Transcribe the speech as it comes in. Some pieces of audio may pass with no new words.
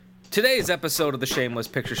Today's episode of the Shameless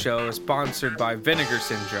Picture Show is sponsored by Vinegar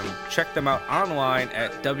Syndrome. Check them out online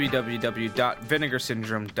at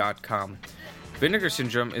www.vinegarsyndrome.com. Vinegar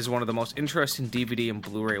Syndrome is one of the most interesting DVD and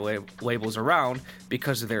Blu-ray labels around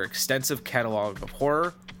because of their extensive catalog of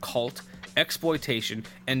horror, cult, exploitation,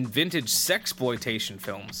 and vintage sexploitation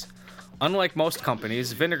films. Unlike most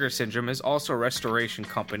companies, Vinegar Syndrome is also a restoration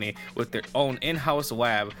company with their own in-house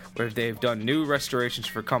lab where they've done new restorations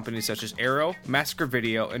for companies such as Arrow, Massacre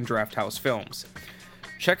Video, and Draft House Films.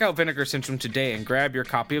 Check out Vinegar Syndrome today and grab your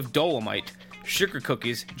copy of Dolomite, Sugar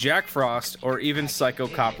Cookies, Jack Frost, or even Psycho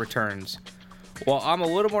Cop Returns. While I'm a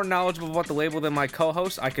little more knowledgeable about the label than my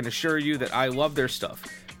co-host, I can assure you that I love their stuff.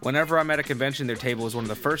 Whenever I'm at a convention, their table is one of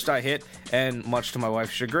the first I hit, and much to my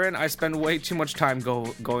wife's chagrin, I spend way too much time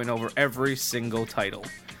going over every single title.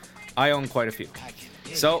 I own quite a few.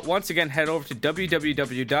 So, once again, head over to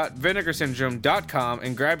www.vinegarsyndrome.com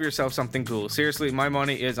and grab yourself something cool. Seriously, my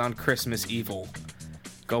money is on Christmas Evil.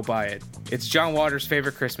 Go buy it. It's John Waters'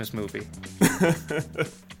 favorite Christmas movie.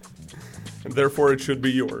 And therefore, it should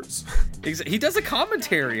be yours. He does a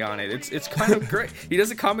commentary on it. It's kind of great. He does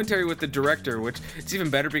a commentary with the director, which it's even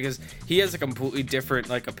better because he has a completely different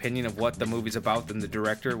opinion of what the movie's about than the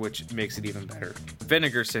director, which makes it even better.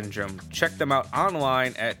 Vinegar Syndrome. Check them out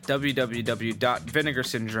online at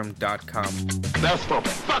www.vinegarsyndrome.com. That's for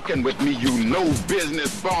fucking with me, you no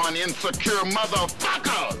business born insecure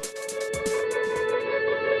motherfucker!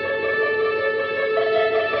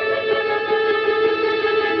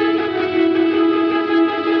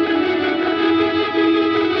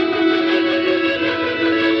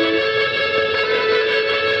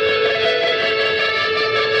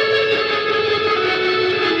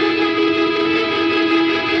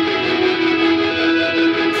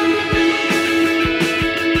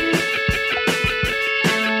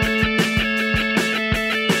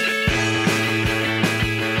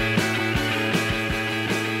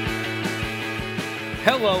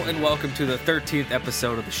 Hello and welcome to the 13th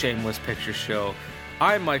episode of the Shameless Picture Show.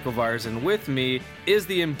 I'm Michael Vars, and with me is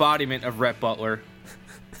the embodiment of Rhett Butler,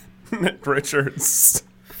 Nick Richards.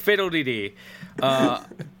 Fiddle-dee-dee.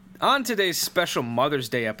 On today's special Mother's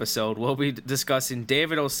Day episode, we'll be discussing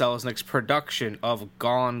David O. Selznick's production of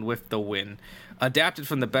Gone with the Wind. Adapted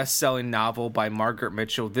from the best-selling novel by Margaret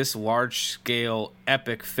Mitchell, this large-scale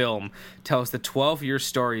epic film tells the 12-year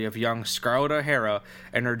story of young Scarlett O'Hara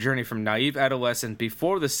and her journey from naive adolescent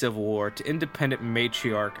before the Civil War to independent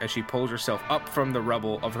matriarch as she pulls herself up from the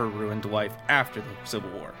rubble of her ruined life after the Civil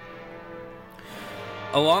War.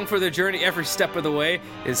 Along for their journey every step of the way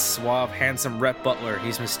is suave, handsome Rhett Butler.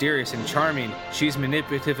 He's mysterious and charming, she's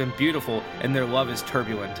manipulative and beautiful, and their love is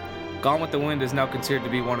turbulent. Gone with the Wind is now considered to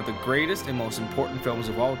be one of the greatest and most important films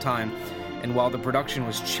of all time, and while the production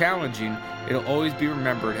was challenging, it'll always be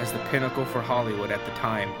remembered as the pinnacle for Hollywood at the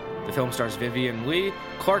time. The film stars Vivien Leigh,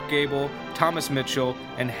 Clark Gable, Thomas Mitchell,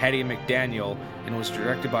 and Hattie McDaniel, and was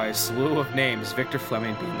directed by a slew of names, Victor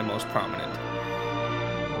Fleming being the most prominent.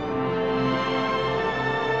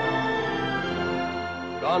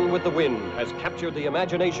 Gone with the Wind has captured the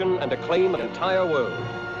imagination and acclaimed an entire world.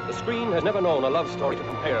 The screen has never known a love story to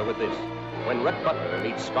compare with this. When Rhett Butler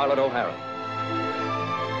meets Scarlett O'Hara.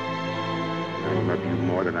 I love you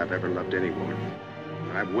more than I've ever loved any woman.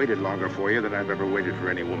 And I've waited longer for you than I've ever waited for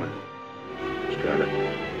any woman. Scarlett,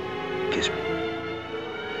 kiss me.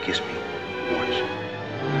 Kiss me once.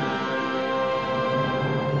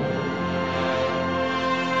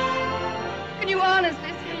 Can you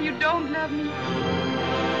honestly say you don't love me?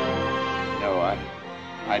 No,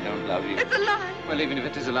 I don't love you. It's a lie. Well, even if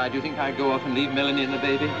it is a lie, do you think I'd go off and leave Melanie and the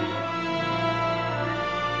baby?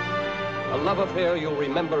 A love affair you'll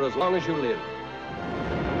remember as long as you live.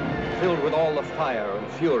 Filled with all the fire and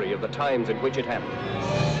fury of the times in which it happened.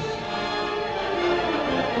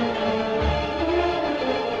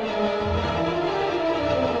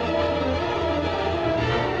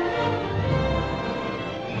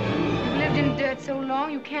 You've lived in dirt so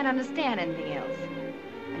long you can't understand anything else.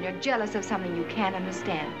 And you're jealous of something you can't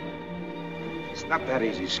understand. It's not that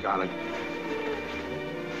easy, Scarlett.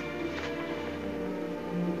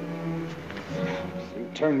 You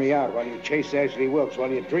turned me out while you chased Ashley Wilkes, while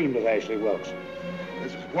you dreamed of Ashley Wilkes.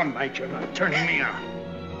 This is one night you're not turning me out.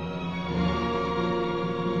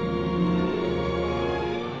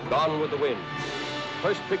 Gone with the Wind.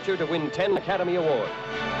 First picture to win 10 Academy Awards.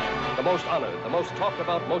 The most honored, the most talked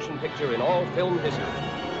about motion picture in all film history.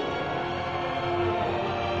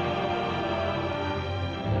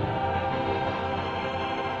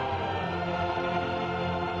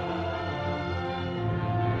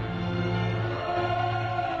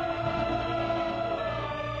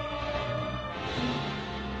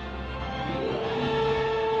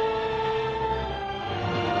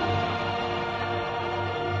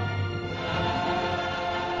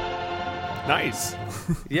 Nice.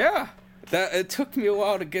 Yeah. It took me a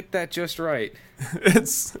while to get that just right.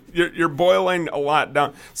 You're boiling a lot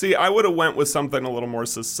down. See, I would have went with something a little more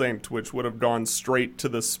succinct, which would have gone straight to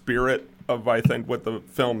the spirit of, I think, what the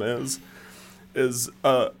film is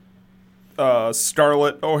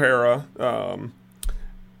Scarlett O'Hara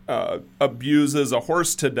abuses a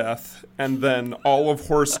horse to death, and then all of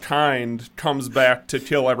horse kind comes back to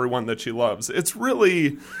kill everyone that she loves. It's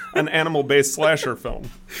really an animal-based slasher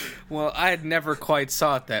film. Well, I had never quite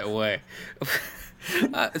saw it that way.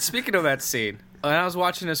 Speaking of that scene, when I was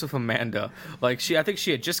watching this with Amanda, I think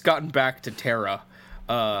she had just gotten back to Tara,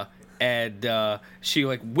 and she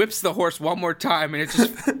whips the horse one more time, and it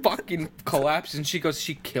just fucking collapses. And she goes,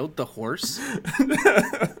 "She killed the horse?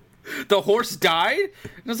 The horse died?"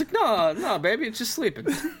 And I was like, "No, baby, it's just sleeping."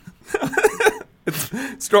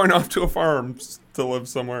 It's going off to a farm to live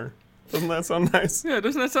somewhere. Doesn't that sound nice? Yeah,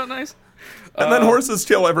 doesn't that sound nice? And then horses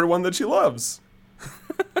kill everyone that she loves.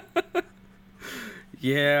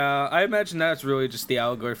 Yeah, I imagine that's really just the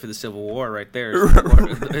allegory for the Civil War right there.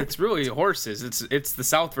 It's really horses. It's the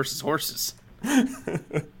South versus horses.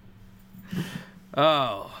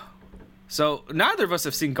 Oh. So neither of us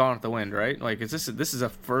have seen Gone with the Wind, right? This is a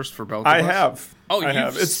first for both of us? I have. Oh, I you've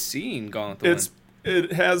have. seen Gone with the Wind.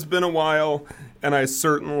 It has been a while, and I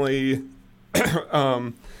certainly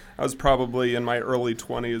I was probably in my early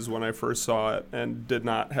 20s when I first saw it and did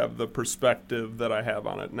not have the perspective that I have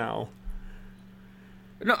on it now.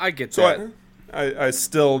 No, I get that. So I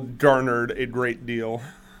still garnered a great deal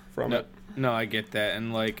from it. No, I get that.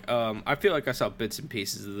 And, I feel like I saw bits and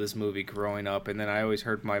pieces of this movie growing up, and then I always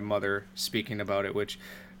heard my mother speaking about it,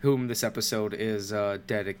 whom this episode is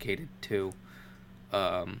dedicated to.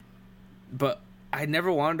 But I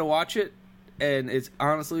never wanted to watch it, and it's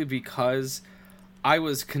honestly because I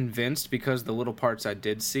was convinced, because the little parts I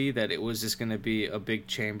did see, that it was just going to be a big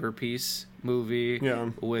chamber piece movie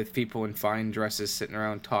with people in fine dresses sitting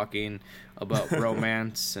around talking about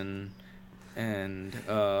romance and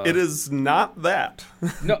it is not that.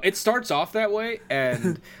 No, it starts off that way,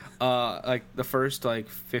 and the first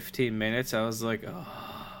 15 minutes I was like, oh,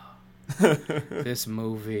 this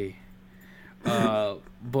movie.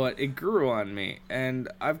 But it grew on me, and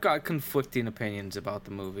I've got conflicting opinions about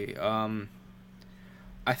the movie.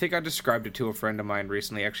 I think I described it to a friend of mine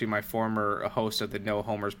recently, actually my former host of the No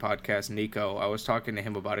Homers podcast, Nico. I was talking to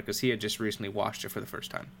him about it because he had just recently watched it for the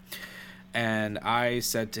first time. And I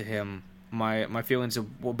said to him, my feelings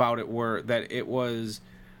about it were that it was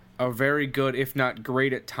a very good, if not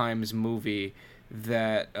great at times, movie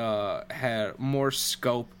that had more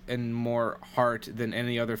scope and more heart than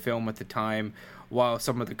any other film at the time, while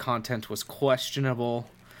some of the content was questionable.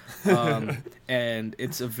 And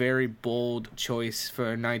it's a very bold choice for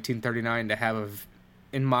 1939 to have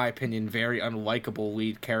in my opinion, very unlikable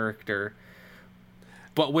lead character,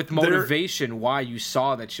 but with motivation why you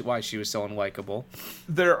saw why she was so unlikable.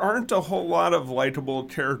 There aren't a whole lot of likable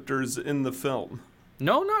characters in the film.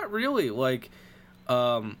 No, not really.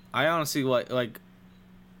 I honestly like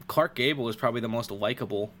Clark Gable is probably the most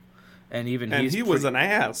likable, and he was an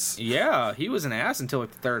ass. Yeah, he was an ass until the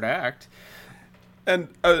third act. And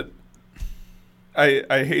I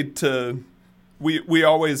hate to. We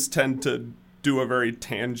always tend to do a very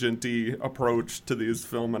tangent-y approach to these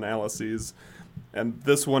film analyses, and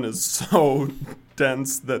this one is so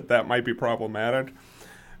dense that might be problematic.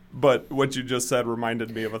 But what you just said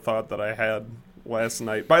reminded me of a thought that I had last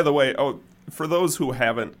night. By the way, for those who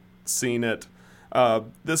haven't seen it,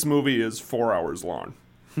 this movie is 4 hours long.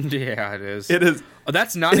 Yeah, it is. It is.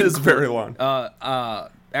 That's not. It is very long.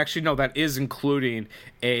 Actually, no, that is including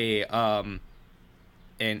an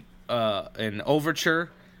overture,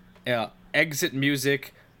 exit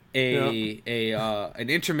music, an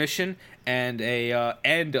intermission, and a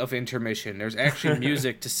end of intermission. There's actually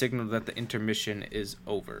music to signal that the intermission is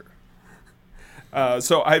over.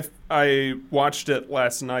 So I watched it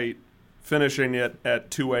last night, finishing it at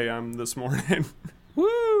 2 a.m. this morning.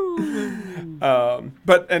 Woo!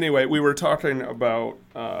 But anyway, we were talking about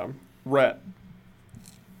Rhett.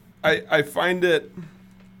 I find it...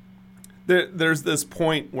 There's this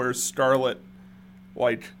point where Scarlett,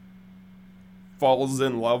 falls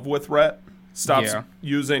in love with Rhett, stops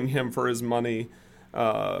using him for his money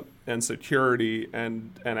and security,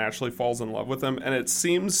 and actually falls in love with him. And it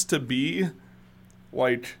seems to be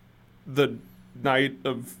the night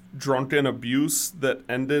of drunken abuse that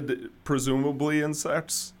ended presumably in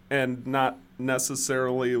sex, and not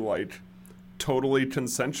necessarily totally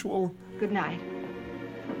consensual. Good night.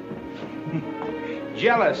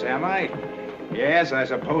 Jealous, am I? Yes, I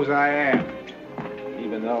suppose I am.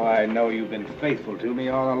 Even though I know you've been faithful to me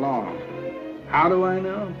all along. How do I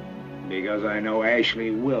know? Because I know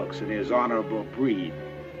Ashley Wilkes and his honorable breed.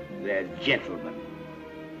 They're gentlemen.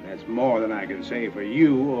 That's more than I can say for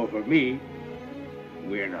you or for me.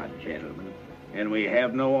 We're not gentlemen. And we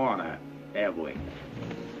have no honor, have we?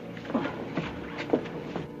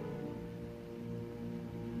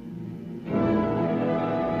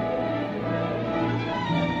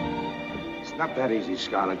 It's not that easy,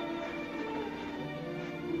 Scarlett.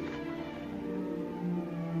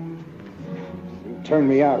 You turned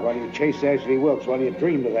me out while you chased Ashley Wilkes, while you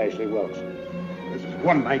dreamed of Ashley Wilkes. This is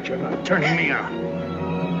one night you're not turning me out.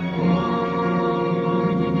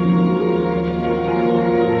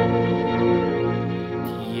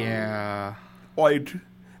 Yeah. Like,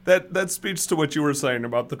 that speaks to what you were saying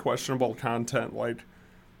about the questionable content. Like,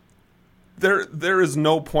 there is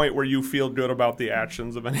no point where you feel good about the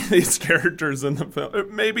actions of any of these characters in the film.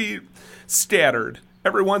 It may be scattered.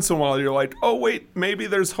 Every once in a while you're like, oh wait, maybe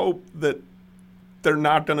there's hope that they're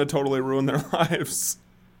not going to totally ruin their lives.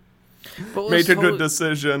 Make a good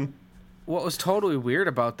decision. What was totally weird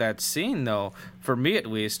about that scene, though, for me at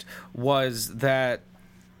least, was that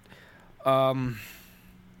the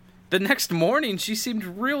next morning she seemed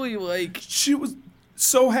really like... She was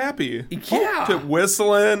so happy. Yeah. Oh,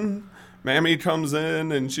 whistling. Mammy comes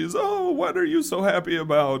in and she's, oh, what are you so happy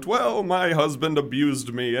about? Well, my husband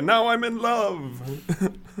abused me and now I'm in love.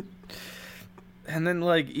 And then,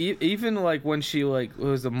 like, even, like, when she, like, it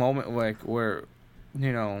was the moment, like, where,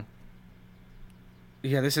 you know...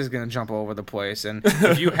 Yeah, this is going to jump all over the place. And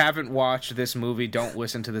if you haven't watched this movie, don't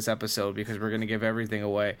listen to this episode because we're going to give everything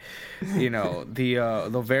away. You know, the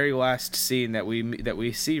very last scene that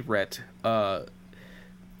we see Rhett,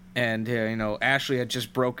 and, you know, Ashley had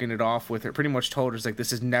just broken it off with her, pretty much told her, like,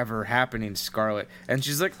 this is never happening, Scarlett. And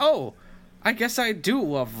she's like, oh, I guess I do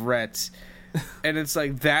love Rhett. And it's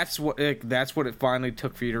like, that's what it finally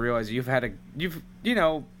took for you to realize you've, you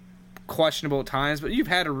know, questionable times, but you've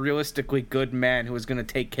had a realistically good man who was going to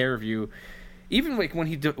take care of you. Even like when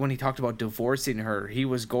he talked about divorcing her, he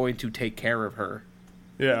was going to take care of her.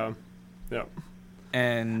 Yeah.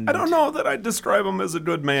 And I don't know that I'd describe him as a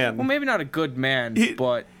good man. Well, maybe not a good man,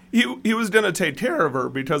 but he was going to take care of her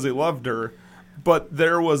because he loved her. But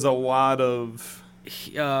there was a lot of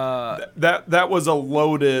that was a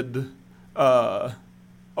loaded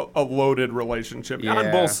relationship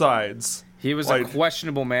on both sides. He was like, a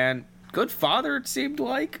questionable man. Good father, it seemed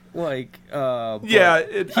like. Like, he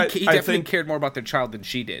definitely cared more about their child than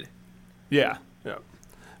she did. Yeah.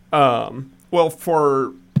 Well,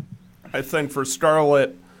 I think for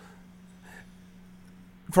Scarlett,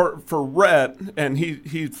 for Rhett, and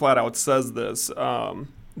he flat out says this,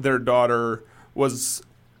 their daughter was,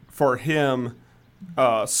 for him,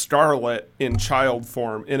 Scarlett in child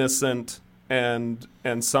form, innocent, and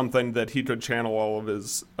something that he could channel all of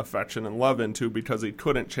his affection and love into because he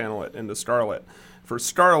couldn't channel it into Scarlett. For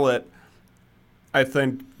Scarlett, I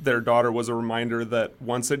think their daughter was a reminder that,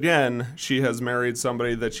 once again, she has married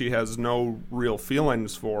somebody that she has no real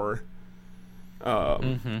feelings for.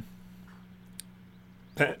 And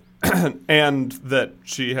that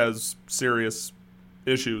she has serious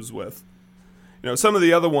issues with. You know, some of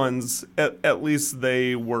the other ones, at least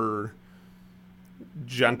they were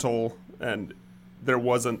gentle, and there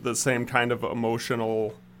wasn't the same kind of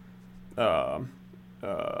emotional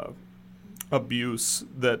abuse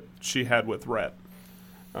that she had with Rhett.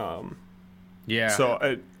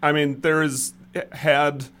 So, I mean,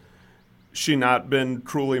 had she not been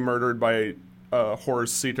cruelly murdered by a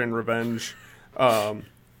horse seeking revenge,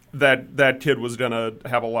 that kid was going to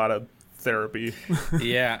have a lot of therapy.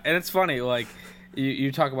 Yeah, and it's funny, like,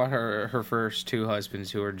 you talk about her first two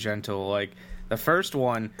husbands who were gentle, like, the first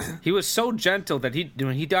one, he was so gentle that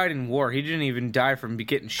when he died in war, he didn't even die from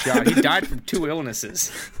getting shot. He died from 2 illnesses.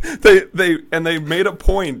 They made a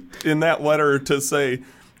point in that letter to say,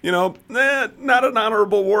 you know, not an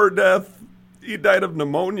honorable war death. He died of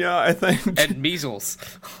pneumonia, I think. And measles.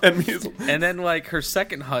 And then, like, her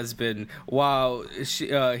second husband, while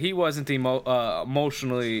he wasn't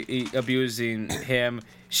emotionally abusing him,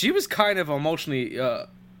 she was kind of emotionally...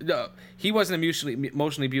 he wasn't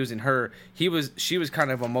emotionally abusing her. She was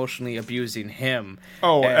kind of emotionally abusing him.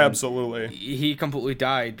 Oh, absolutely. He completely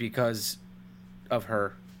died because of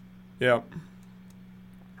her. Yeah.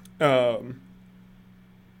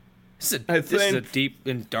 This is a deep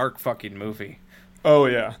and dark fucking movie. Oh,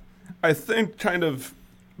 yeah. I think kind of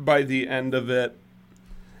by the end of it,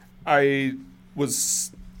 I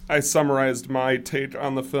summarized my take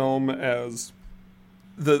on the film as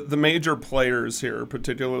the major players here,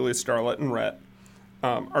 particularly Scarlett and Rhett,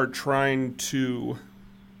 are trying to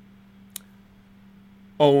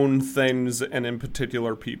own things and in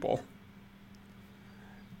particular people.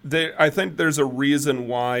 I think there's a reason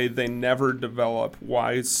why they never develop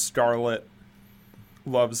why Scarlett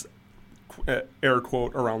loves, air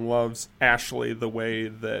quote around loves, Ashley the way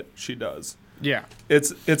that she does. Yeah.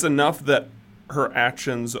 It's enough that her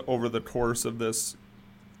actions over the course of this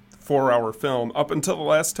 4-hour film, up until the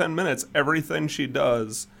last 10 minutes, everything she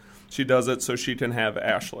does it so she can have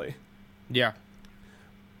Ashley. Yeah.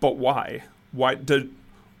 But why?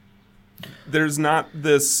 There's not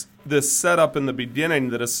this setup in the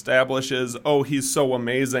beginning that establishes, oh, he's so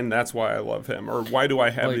amazing, that's why I love him, or why do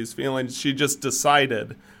I have these feelings? She just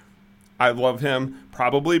decided, I love him,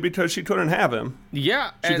 probably because she couldn't have him.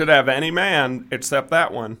 Yeah. She could have any man except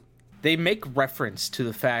that one. They make reference to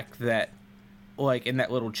the fact that, like, in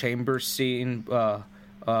that little chamber scene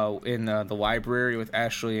in the library with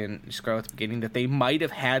Ashley and Scarlett at the beginning, that they might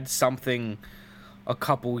have had something a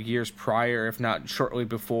couple years prior, if not shortly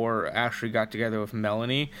before Ashley got together with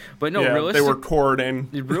Melanie. But no, they were courting.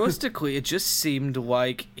 Realistically, it just seemed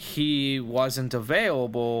like he wasn't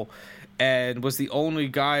available and was the only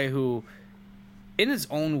guy who, in his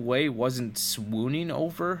own way, wasn't swooning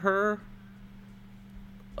over her.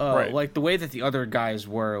 Right. Like the way that the other guys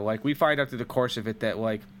were. Like, we find out through the course of it that,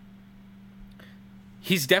 like,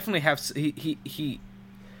 he's definitely Ashley's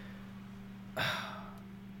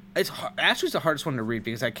the hardest one to read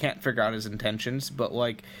because I can't figure out his intentions, but,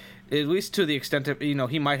 like, at least to the extent of, you know,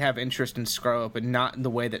 he might have interest in Scarlett, but not in the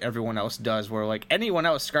way that everyone else does, where, like, anyone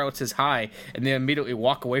else, Scarlett says hi, and they immediately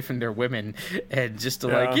walk away from their women, and just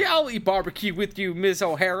like, yeah, I'll eat barbecue with you, Ms.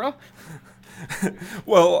 O'Hara.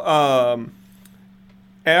 Well,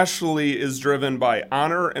 Ashley is driven by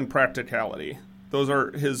honor and practicality. Those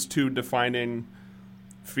are his two defining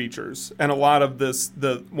features. And a lot of this,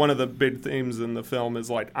 one of the big themes in the film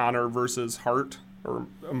is like honor versus heart or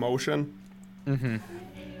emotion. Mm-hmm.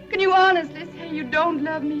 Can you honestly say you don't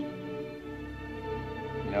love me?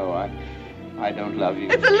 No, I don't love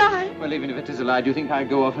you. It's a lie. Well, even if it is a lie, do you think I'd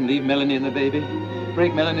go off and leave Melanie and the baby?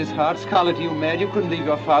 Break Melanie's heart? Scarlett, you mad? You couldn't leave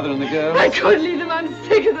your father and the girls. I couldn't leave them. I'm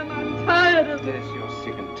sick of them. I'm tired of them. Yes, you're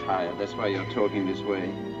sick and tired. That's why you're talking this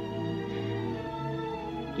way.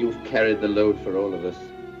 You've carried the load for all of us.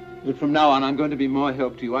 But from now on, I'm going to be more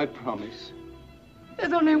help to you, I promise.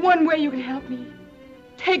 There's only one way you can help me.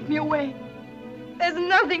 Take me away. There's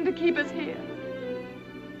nothing to keep us here.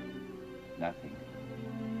 Nothing.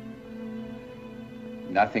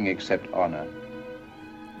 Nothing except honor.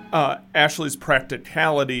 Ashley's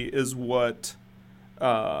practicality is what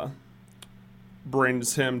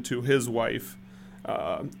brings him to his wife.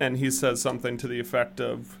 And he says something to the effect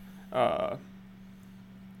of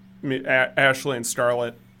Ashley and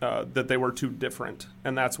Scarlett, that they were too different,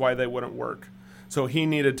 and that's why they wouldn't work. So he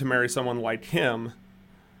needed to marry someone like him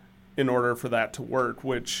in order for that to work,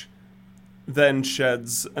 which then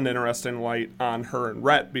sheds an interesting light on her and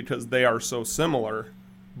Rhett because they are so similar,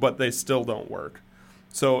 but they still don't work.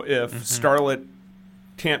 So if Scarlett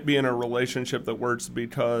can't be in a relationship that works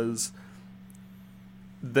because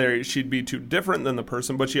she'd be too different than the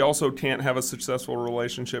person, but she also can't have a successful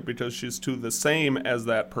relationship because she's too the same as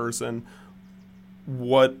that person,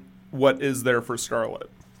 what is there for Scarlett?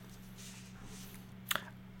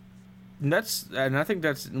 And I think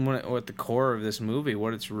that's what the core of this movie,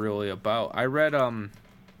 what it's really about. I read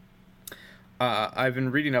I've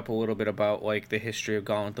been reading up a little bit about, like, the history of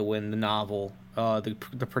Gone with the Wind, the novel,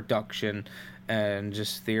 the production, and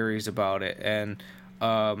just theories about it. And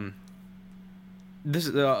this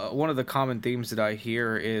is one of the common themes that I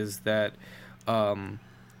hear is that Gone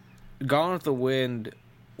with the Wind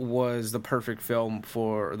was the perfect film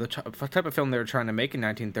for the type of film they were trying to make in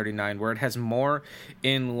 1939, where it has more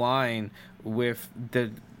in line with the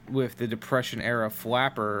Depression era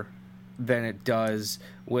flapper than it does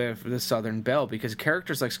with the Southern Belle, because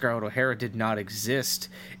characters like Scarlett O'Hara did not exist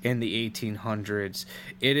in the 1800s.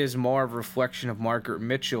 It is more of a reflection of Margaret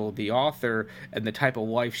Mitchell, the author, and the type of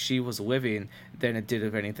life she was living than it did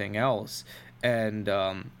of anything else. And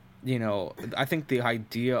you know, I think the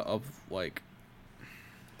idea of, like,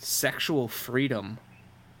 sexual freedom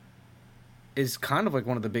is kind of like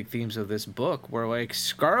one of the big themes of this book, where, like,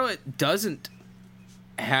 Scarlett doesn't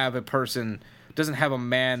have a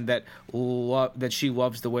man that she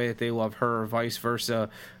loves the way that they love her, or vice versa,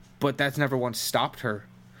 but that's never once stopped her.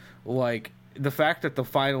 Like, the fact that the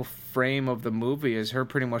final frame of the movie is her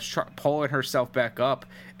pretty much pulling herself back up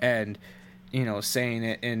and, you know, saying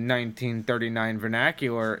it in 1939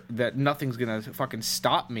 vernacular that nothing's gonna fucking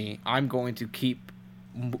stop me. I'm going to keep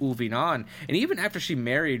moving on. And even after she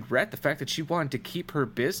married Rhett, the fact that she wanted to keep her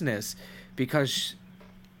business because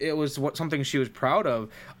it was something she was proud of,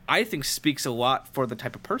 I think speaks a lot for the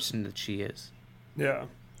type of person that she is. Yeah.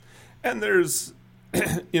 And there's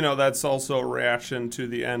that's also a reaction to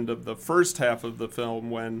the end of the first half of the film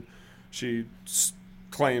when she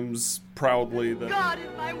claims proudly that God is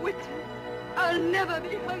my witness. I'll never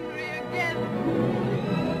be hungry again.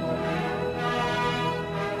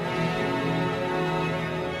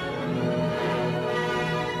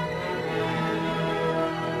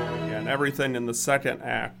 and everything in the second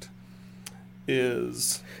act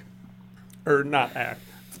is, or not act,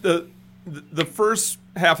 the first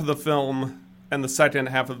half of the film and the second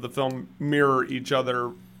half of the film mirror each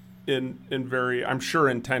other in very, I'm sure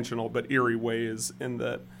intentional, but eerie ways, in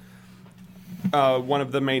that one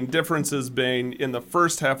of the main differences being in the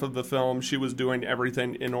first half of the film, she was doing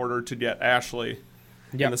everything in order to get Ashley.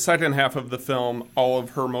 Yep. In the second half of the film, all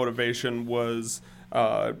of her motivation was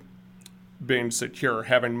being secure,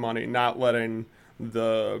 having money, not letting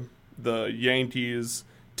the Yankees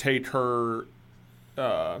take her.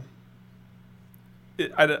 I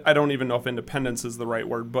don't even know if independence is the right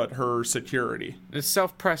word, but her security. It's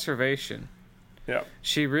self-preservation. Yeah.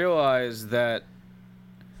 She realized that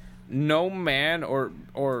no man or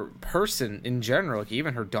person in general, like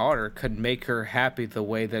even her daughter, could make her happy the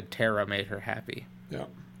way that Tara made her happy. Yeah.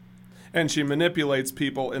 And she manipulates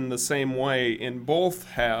people in the same way in both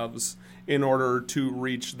halves in order to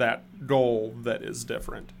reach that goal that is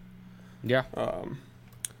different. Yeah.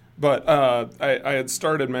 But I had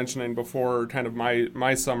started mentioning before kind of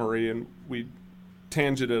my summary, and we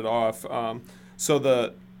tangented off.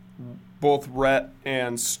 So both Rhett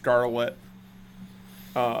and Scarlett,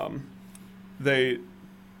 they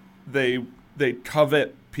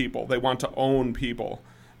covet people. They want to own people.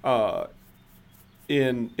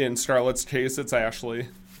 In Scarlett's case, it's Ashley.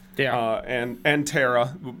 Yeah. And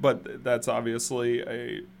Tara, but that's obviously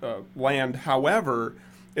a land. However,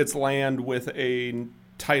 it's land with a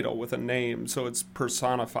title, with a name, so it's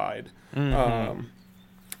personified. Mm-hmm.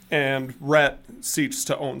 And Rhett seeks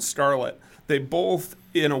to own Scarlett. They both,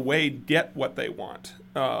 in a way, get what they want.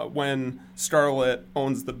 When Scarlett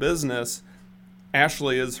owns the business,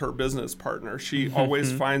 Ashley is her business partner. She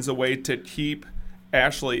always finds a way to keep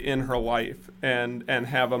Ashley in her life and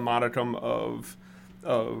have a modicum of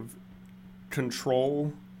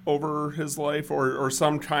control over his life or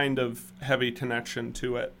some kind of heavy connection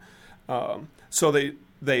to it. So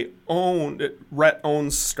they own it. Rhett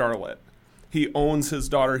owns Scarlett. He owns his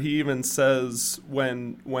daughter. He even says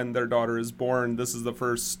when their daughter is born, this is the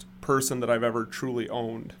first person that I've ever truly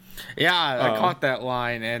owned. Yeah, I caught that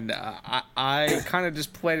line, and I kind of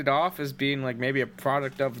just played it off as being like maybe a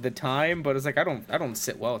product of the time, but it's like I don't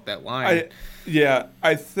sit well with that line.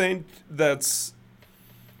 I think that's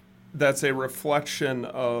a reflection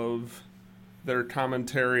of their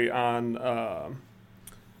commentary on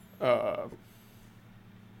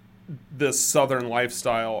this Southern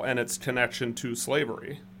lifestyle and its connection to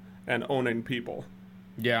slavery and owning people.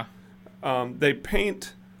 Yeah. They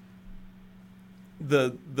paint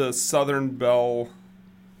the Southern Belle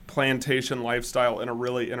plantation lifestyle in a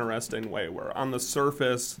really interesting way, where on the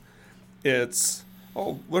surface it's,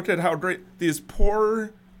 oh, look at how great these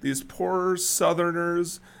poor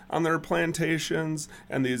Southerners on their plantations,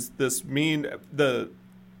 and the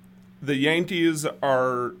Yankees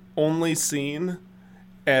are only seen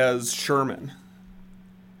as Sherman.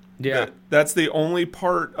 Yeah. That's the only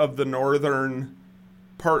part of the northern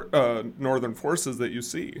forces that you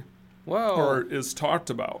see. Well, or is talked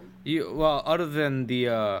about. Other than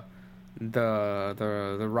the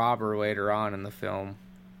robber later on in the film.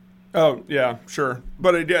 Oh yeah, sure.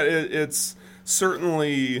 But it's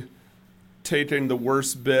certainly taking the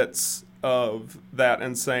worst bits of that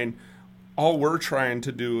and saying, all we're trying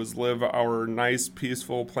to do is live our nice,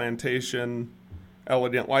 peaceful plantation,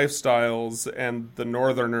 elegant lifestyles, and the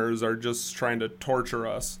Northerners are just trying to torture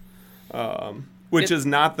us, which is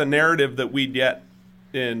not the narrative that we get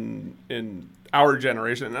in our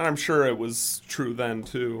generation, and I'm sure it was true then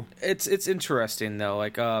too. It's interesting though,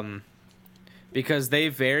 like because they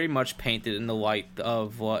very much paint it in the light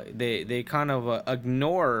of what they kind of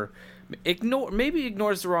ignore, maybe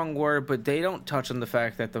ignore is the wrong word, but they don't touch on the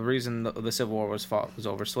fact that the reason the Civil War was fought was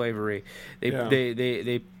over slavery.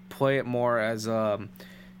 They play it more as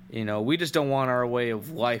we just don't want our way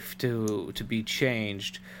of life to be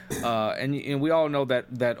changed, and we all know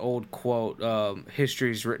that old quote,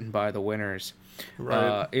 history is written by the winners.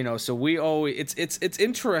 Right. So we always it's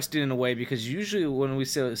interesting in a way, because usually when we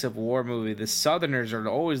see a Civil War movie, the Southerners are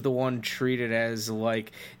always the one treated as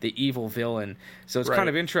like the evil villain. So it's kind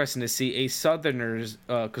of interesting to see a Southerners,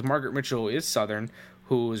 because Margaret Mitchell is Southern,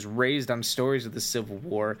 who was raised on stories of the Civil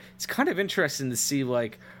War. It's kind of interesting to see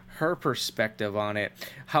like her perspective on it.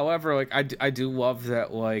 However, like I do love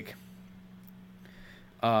that, like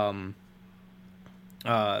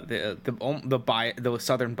the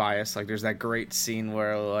southern bias. Like, there's that great scene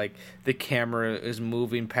where like the camera is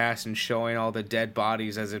moving past and showing all the dead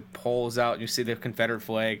bodies as it pulls out, and you see the Confederate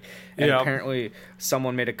flag. And apparently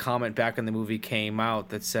someone made a comment back when the movie came out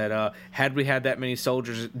that said, had we had that many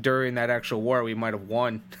soldiers during that actual war, we might have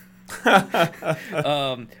won.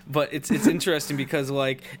 But it's interesting because,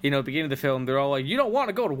 like, you know, at the beginning of the film, they're all like, "You don't want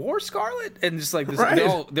to go to war, Scarlet?" And just like this,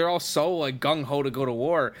 they're all so like gung ho to go to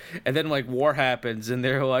war, and then like war happens, and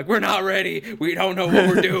they're like, "We're not ready. We don't know what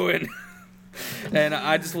we're doing." And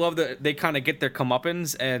I just love that they kind of get their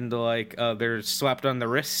comeuppance, and like they're slapped on the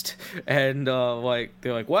wrist, and like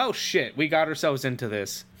they're like, "Well, shit, we got ourselves into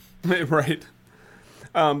this." Right.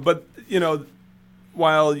 But you know,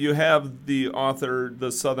 while you have the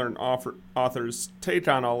Southern author's take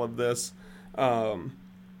on all of this,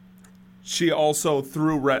 she also,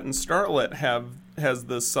 through Rhett and Starlet, has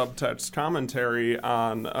this subtext commentary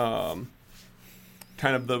on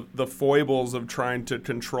kind of the foibles of trying to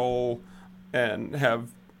control and have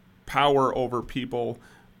power over people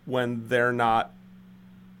when they're not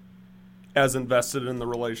as invested in the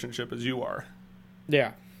relationship as you are.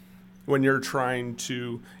 Yeah. When you're trying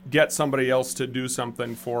to get somebody else to do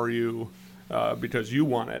something for you because you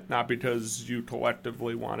want it, not because you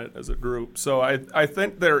collectively want it as a group. So I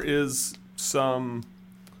think there is some...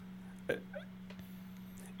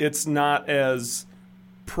 It's not as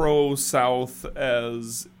pro-South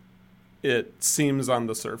as it seems on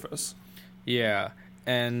the surface. Yeah,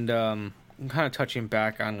 and I'm kind of touching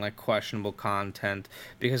back on like questionable content,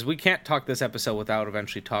 because we can't talk this episode without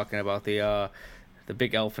eventually talking about the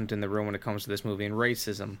big elephant in the room when it comes to this movie and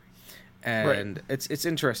racism. And it's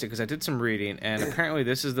interesting because I did some reading, and apparently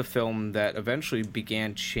this is the film that eventually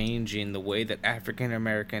began changing the way that African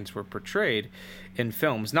Americans were portrayed in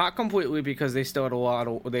films. Not completely, because they still had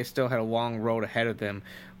a long road ahead of them,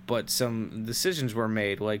 but some decisions were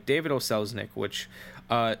made, like David O. Selznick, which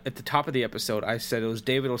at the top of the episode I said it was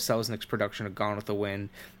David O. Selznick's production of Gone with the Wind.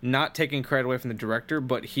 Not taking credit away from the director,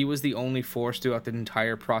 but he was the only force throughout the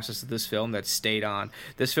entire process of this film that stayed on.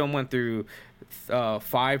 This film went through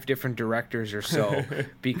 5 different directors or so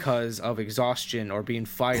because of exhaustion or being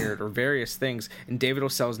fired or various things, and David O.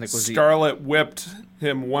 Selznick was Scarlett whipped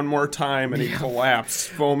him one more time and he collapsed,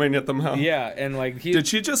 foaming at the mouth. Yeah, and like did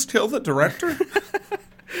she just kill the director?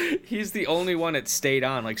 He's the only one that stayed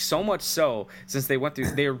on, like so much so since they were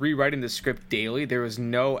rewriting the script daily. There was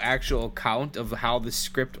no actual account of how the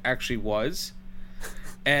script actually was,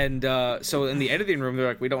 and so in the editing room they're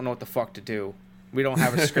like, we don't know what the fuck to do. We don't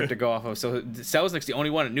have a script to go off of. So Selznick's the only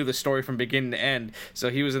one that knew the story from beginning to end. So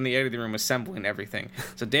he was in the editing room assembling everything.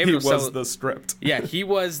 So David was the script. Yeah, he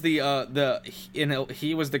was he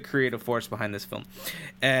was the creative force behind this film,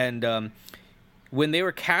 and when they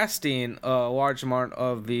were casting a large amount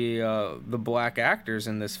of the black actors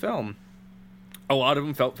in this film, a lot of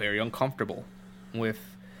them felt very uncomfortable with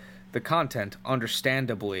the content,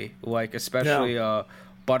 understandably. Like, especially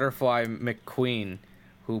Butterfly McQueen,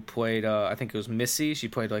 who played, I think it was Missy. She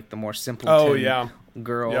played, like, the more simpleton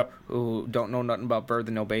girl who don't know nothing about birth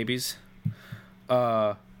and no babies.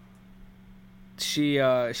 She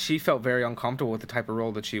felt very uncomfortable with the type of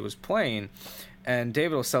role that she was playing. And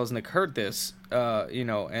David O. Selznick heard this,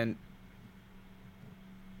 and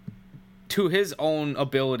to his own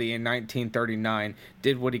ability in 1939,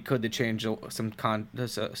 did what he could to change some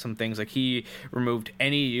things. Like, he removed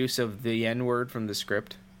any use of the N-word from the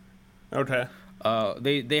script. Okay.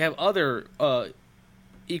 They have other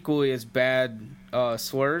equally as bad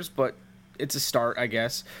slurs, but it's a start, I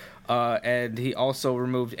guess. And he also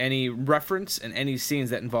removed any reference and any scenes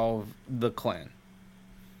that involve the Klan.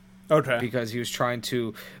 Okay. Because he was trying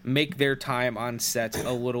to make their time on set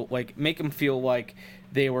a little, like, make them feel like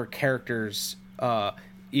they were characters,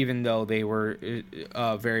 even though they were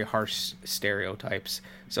very harsh stereotypes.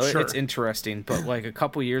 So it's interesting. But, like, a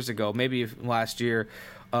couple years ago, maybe last year,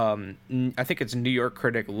 I think it's New York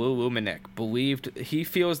critic Lou Lumenick he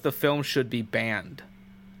feels the film should be banned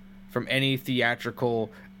from any theatrical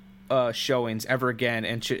showings ever again,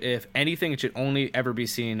 and if anything, it should only ever be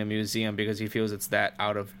seen in a museum because he feels it's that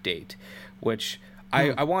out of date. Which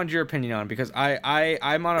I wanted your opinion on, because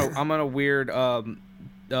I'm on a weird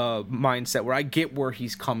mindset where I get where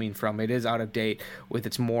he's coming from. It is out of date with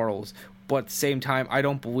its morals, but at the same time, I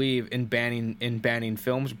don't believe in banning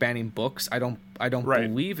films, banning books. I don't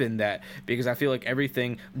believe in that, because I feel like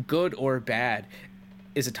everything, good or bad,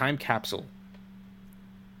 is a time capsule.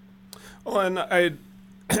 Well, and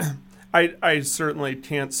I certainly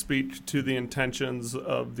can't speak to the intentions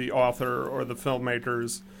of the author or the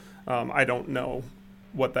filmmakers. I don't know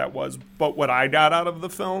what that was. But what I got out of the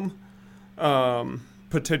film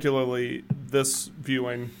particularly this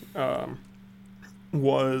viewing,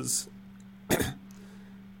 was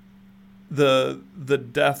the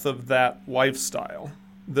death of that lifestyle,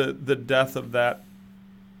 the death of that,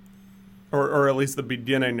 or at least the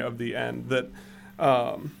beginning of the end, that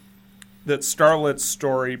Starlet's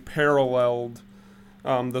story paralleled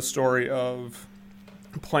the story of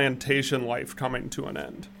plantation life coming to an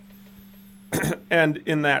end. And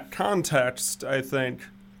in that context, I think,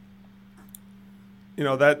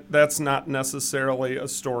 that's not necessarily a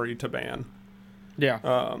story to ban.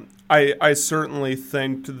 Yeah. I certainly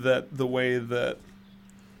think that the way that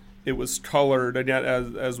it was colored, again,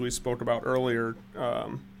 as we spoke about earlier,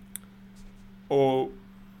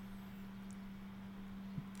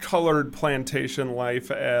 colored plantation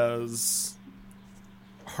life as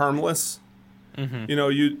harmless.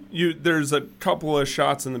 Mm-hmm. There's a couple of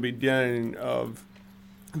shots in the beginning of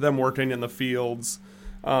them working in the fields,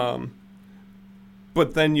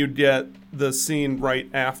 but then you get the scene right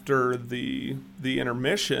after the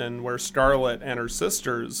intermission where Starlet and her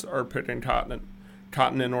sisters are picking cotton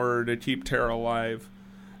in order to keep Tara alive.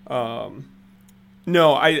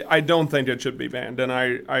 No, I don't think it should be banned, and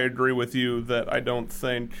I agree with you that I don't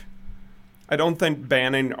think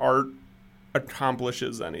banning art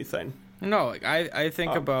accomplishes anything. No, I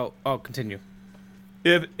think about... Oh, continue.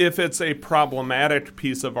 If it's a problematic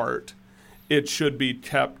piece of art, it should be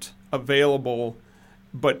kept available,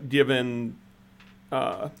 but given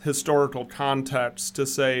historical context to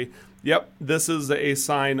say, yep, this is a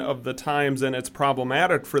sign of the times and it's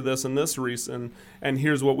problematic for this and this reason, and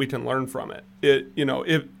here's what we can learn from it.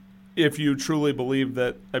 If you truly believe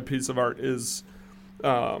that a piece of art is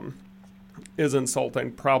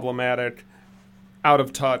insulting, problematic, out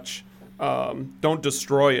of touch, don't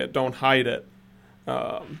destroy it, don't hide it.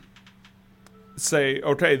 Say,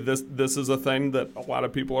 okay, this is a thing that a lot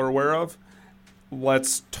of people are aware of.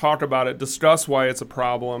 Let's talk about it, discuss why it's a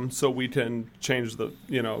problem, so we can change the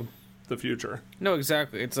future. No,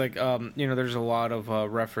 exactly. It's like, there's a lot of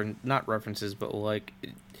not references, but like,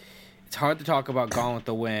 it's hard to talk about Gone with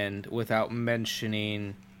the Wind without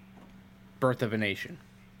mentioning Birth of a Nation.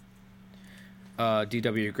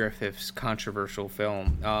 D.W. Griffith's controversial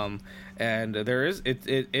film. And there is,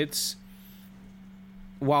 it's,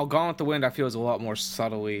 while Gone with the Wind, I feel, is a lot more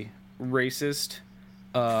subtly racist,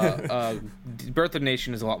 Birth of a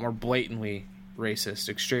Nation is a lot more blatantly racist,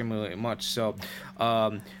 extremely much so.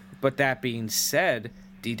 But that being said,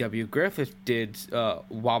 D.W. Griffith did,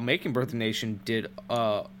 while making Birth of a Nation, did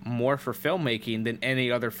more for filmmaking than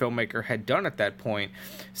any other filmmaker had done at that point.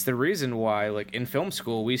 It's the reason why, like, in film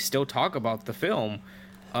school, we still talk about the film,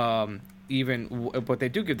 but they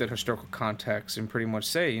do give that historical context and pretty much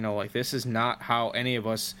say, like, this is not how any of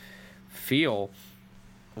us feel.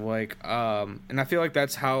 Like, and I feel like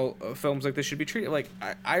that's how films like this should be treated. Like,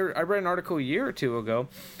 I read an article a year or two ago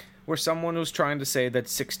where someone was trying to say that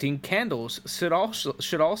 16 Candles should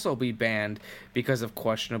also be banned because of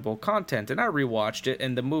questionable content. And I rewatched it,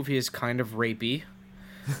 and the movie is kind of rapey,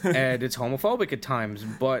 and it's homophobic at times.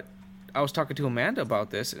 But I was talking to Amanda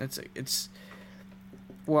about this, and it's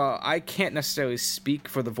well, I can't necessarily speak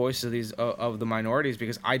for the voices of these of the minorities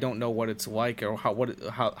because I don't know what it's like or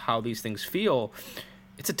how these things feel.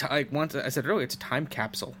 It's once I said earlier, it's a time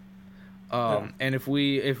capsule. And if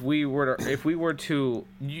we were to,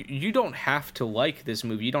 you don't have to like this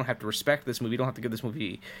movie, you don't have to respect this movie, you don't have to give this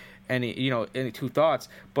movie any two thoughts,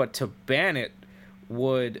 but to ban it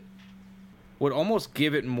would almost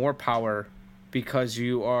give it more power because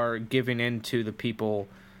you are giving in to the people,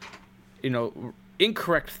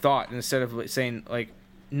 incorrect thought instead of saying like,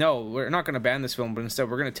 no, we're not going to ban this film, but instead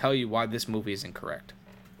we're going to tell you why this movie is incorrect.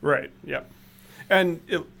 Right. Yeah. And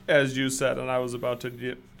as you said, and I was about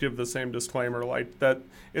to give the same disclaimer, like that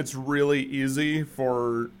it's really easy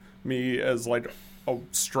for me as like a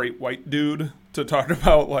straight white dude to talk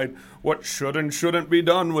about like what should and shouldn't be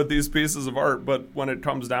done with these pieces of art. But when it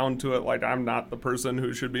comes down to it, like I'm not the person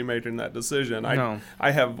who should be making that decision. No.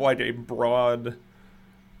 I have like a broad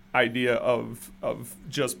idea of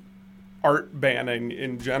just art banning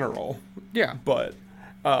in general. Yeah. But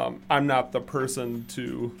I'm not the person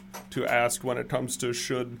to ask when it comes to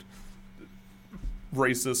should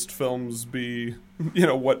racist films be,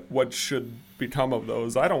 what should become of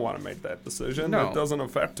those. I don't want to make that decision. No. It doesn't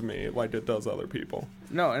affect me like it does other people.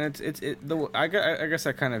 No, and I guess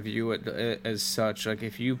I kind of view it as such. Like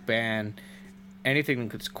if you ban anything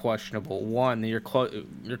that's questionable. One, you're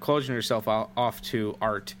closing yourself off to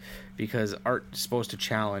art, because art is supposed to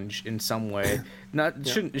challenge in some way. It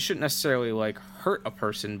shouldn't necessarily like hurt a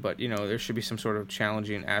person, but there should be some sort of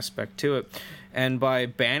challenging aspect to it. And by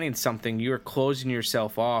banning something, you are closing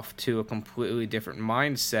yourself off to a completely different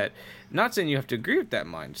mindset. Not saying you have to agree with that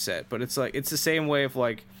mindset, but it's the same way of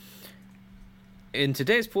like, in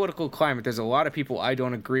today's political climate, there's a lot of people I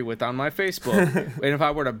don't agree with on my Facebook. And if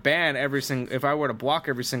I were to block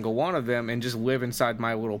every single one of them and just live inside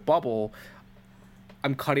my little bubble,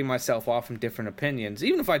 I'm cutting myself off from different opinions.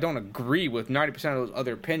 Even if I don't agree with 90% of those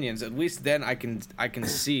other opinions, at least then I can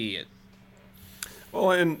see it.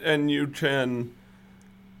 Well, and you can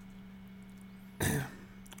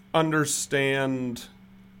understand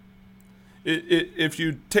if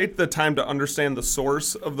you take the time to understand the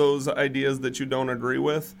source of those ideas that you don't agree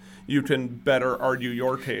with, you can better argue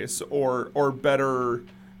your case or better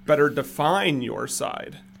define your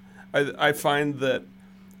side. I find that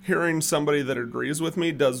hearing somebody that agrees with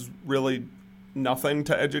me does really nothing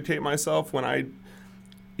to educate myself. When I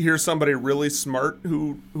hear somebody really smart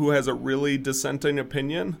who has a really dissenting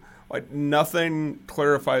opinion, like nothing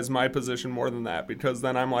clarifies my position more than that, because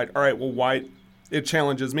then I'm like, all right, well, why? It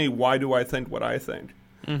challenges me. Why do I think what I think?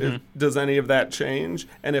 Does any of that change?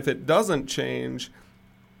 And if it doesn't change,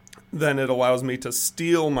 then it allows me to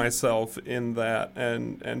steel myself in that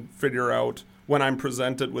and figure out, when I'm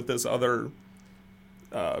presented with this other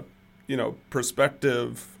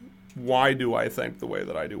perspective, why do I think the way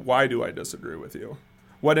that I do? Why do I disagree with you?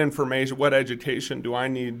 What information, what education do I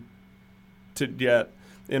need to get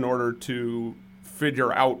in order to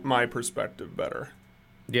figure out my perspective better?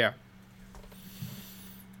 Yeah.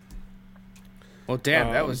 Well,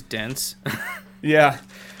 damn, that was dense. Yeah.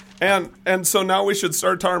 And so now we should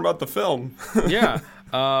start talking about the film. Yeah.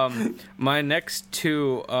 My next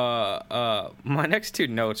two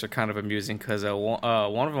notes are kind of amusing, because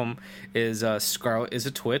one of them is Scarlett is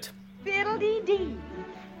a twit. Fiddle-dee-dee.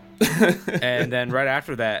 And then right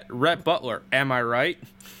after that, Rhett Butler, am I right?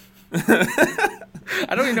 I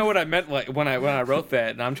don't even know what I meant when I wrote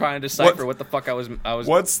that, and I'm trying to decipher what the fuck I was.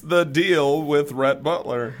 What's the deal with Rhett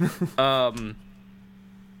Butler?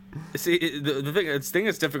 See, the thing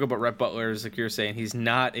that's difficult about Rhett Butler is, like you're saying, he's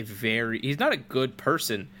not a good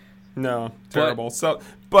person. No, terrible.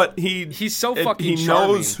 But he's so fucking he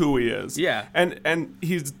charming. knows who he is. Yeah, and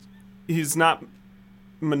he's not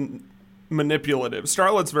manipulative.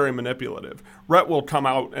 Starlet's very manipulative. Rhett will come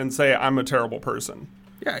out and say, I'm a terrible person.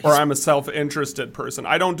 Yeah, or I'm a self-interested person.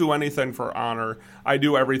 I don't do anything for honor. I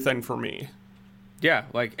do everything for me. Yeah,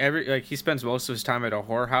 he spends most of his time at a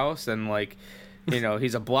whorehouse, and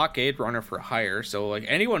he's a blockade runner for hire. So like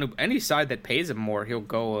any side that pays him more, he'll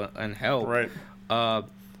go and help. Right.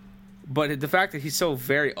 But the fact that he's so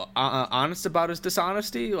very honest about his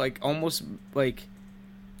dishonesty, like almost like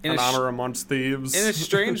an honor amongst thieves, in a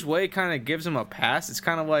strange way, kind of gives him a pass. It's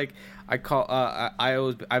kind of like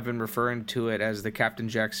I've been referring to it as the Captain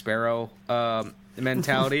Jack Sparrow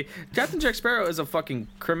mentality. Captain Jack Sparrow is a fucking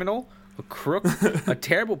criminal, a crook, a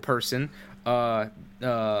terrible person, but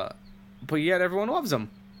yet everyone loves him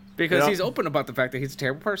because he's open about the fact that he's a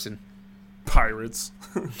terrible person. Pirates.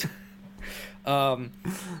 And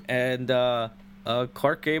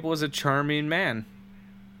Clark Gable is a charming man.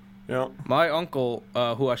 Yeah. My uncle,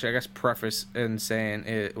 who I guess preface in saying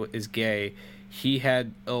is gay, he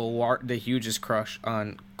had the hugest crush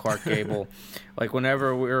on Clark Gable. Like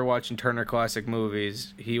whenever we were watching Turner Classic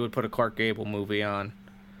Movies, he would put a Clark Gable movie on.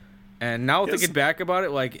 And now thinking back about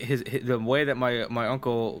it, like the way that my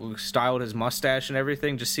uncle styled his mustache and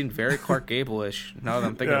everything just seemed very Clark Gable-ish. Now that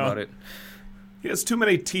I'm thinking about it, he has too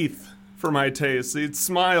many teeth for my taste. He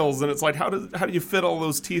smiles, and it's like, how do you fit all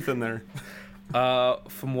those teeth in there?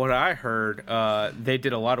 From what I heard, they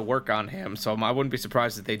did a lot of work on him, so I wouldn't be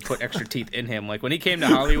surprised if they'd put extra teeth in him. Like when he came to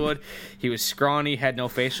Hollywood, he was scrawny, had no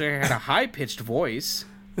facial hair, had a high-pitched voice.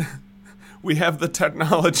 We have the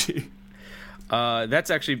technology. That's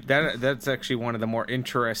actually one of the more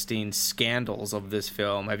interesting scandals of this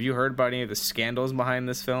film. Have you heard about any of the scandals behind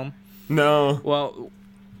this film? No. Well,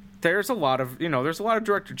 there's a lot of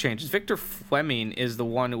director changes. Victor Fleming is the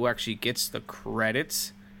one who actually gets the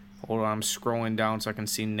credits. Hold on, I'm scrolling down so I can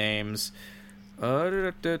see names.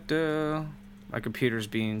 My computer's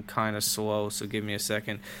being kind of slow, so give me a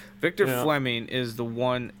second. Victor Fleming is the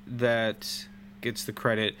one that gets the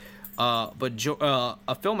credit. But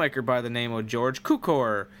a filmmaker by the name of George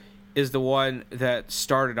Cukor is the one that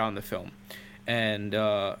started on the film. And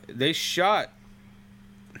they shot,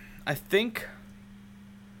 I think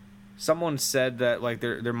someone said that like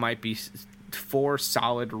there might be 4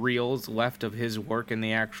 solid reels left of his work in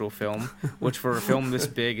the actual film, which for a film this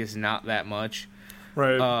big is not that much.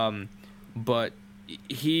 Right. But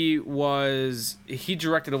he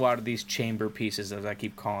directed a lot of these chamber pieces, as I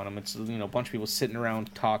keep calling them. It's, a bunch of people sitting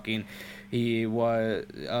around talking. He was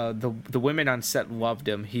the women on set loved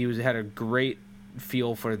him. He had a great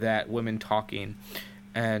feel for that, women talking,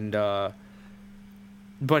 and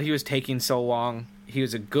but he was taking so long. He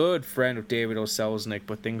was a good friend of David O. Selznick,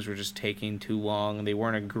 but things were just taking too long, and they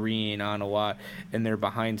weren't agreeing on a lot, and they're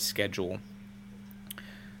behind schedule.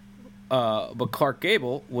 But Clark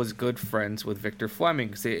Gable was good friends with Victor Fleming,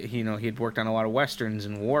 because he had worked on a lot of westerns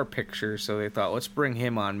and war pictures, so they thought, let's bring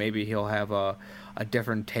him on. Maybe he'll have a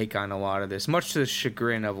different take on a lot of this, much to the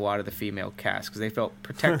chagrin of a lot of the female cast, because they felt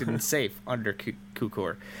protected and safe under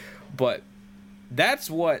Cukor. But that's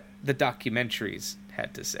what the documentaries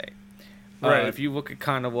had to say. Right. If you look at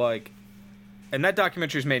kind of like, and that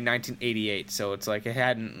documentary was made in 1988, so it's like it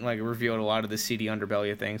hadn't like revealed a lot of the seedy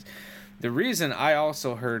underbelly of things. The reason I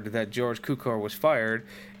also heard that George Cukor was fired,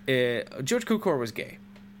 George Cukor was gay,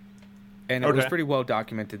 and it was pretty well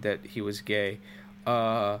documented that he was gay.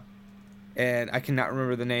 And I cannot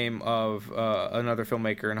remember the name of another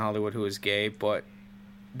filmmaker in Hollywood who is gay, but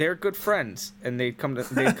they're good friends, and they'd come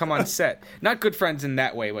on set. Not good friends in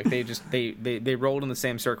that way, like they rolled in the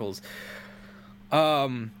same circles. How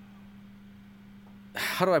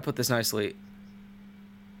do I put this nicely?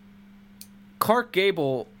 Clark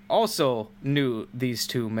Gable also knew these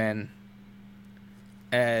two men,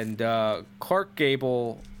 and Clark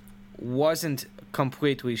Gable wasn't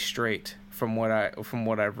completely straight from what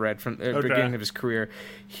I've read from the beginning of his career.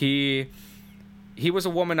 He was a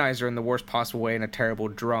womanizer in the worst possible way, and a terrible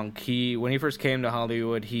drunk. When he first came to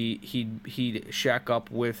Hollywood, he'd shack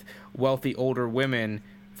up with wealthy older women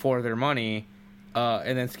for their money,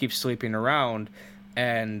 and then keep sleeping around.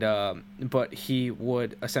 And but he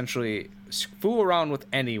would essentially fool around with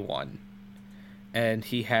anyone. And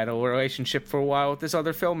he had a relationship for a while with this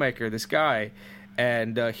other filmmaker, this guy,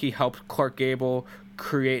 and he helped Clark Gable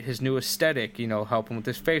create his new aesthetic, help him with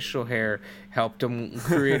his facial hair, helped him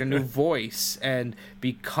create a new voice and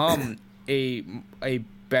become a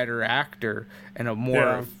better actor and a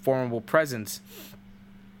more formidable presence.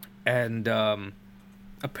 And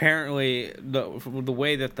apparently the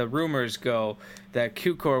way that the rumors go, that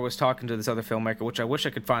Cukor was talking to this other filmmaker, which I wish I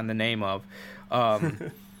could find the name of,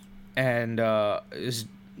 and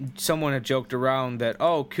someone had joked around that,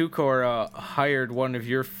 Cukor hired one of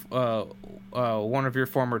your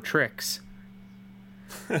former tricks.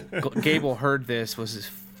 Gable heard this, was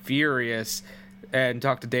furious, and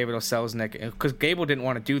talked to David O. Selznick, because Gable didn't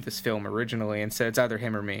want to do this film originally, and said it's either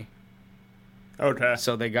him or me. Okay.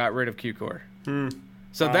 So they got rid of Cukor.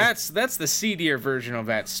 So that's the seedier version of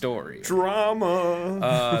that story.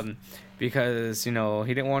 Drama. Because, he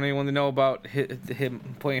didn't want anyone to know about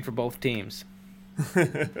him playing for both teams.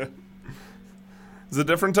 It's a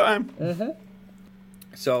different time. Mm-hmm.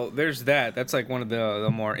 So there's that. That's like one of the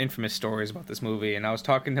more infamous stories about this movie. And I was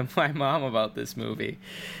talking to my mom about this movie,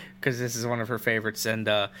 because this is one of her favorites. And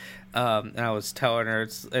I was telling her,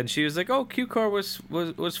 and she was like, Cukor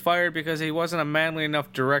was fired because he wasn't a manly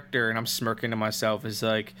enough director. And I'm smirking to myself. It's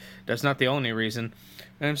like, that's not the only reason.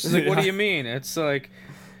 And she's like, what do you mean? It's like,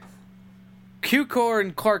 Cukor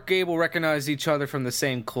and Clark Gable recognized each other from the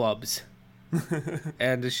same clubs.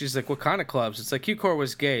 And she's like, what kind of clubs? It's like, Cukor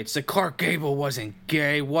was gay. It's like, Clark Gable wasn't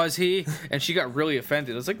gay, was he? And she got really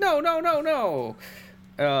offended. I was like, no.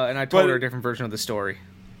 And I told her a different version of the story.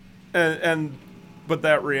 But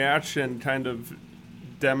that reaction kind of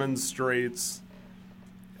demonstrates,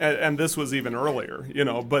 and this was even earlier,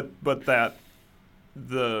 but that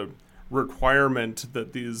the requirement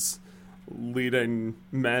that these leading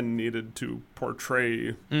men needed to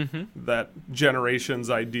portray that generation's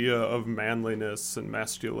idea of manliness and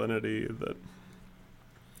masculinity.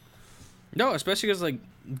 No, especially because like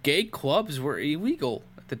gay clubs were illegal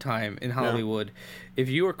at the time in Hollywood. Yeah. If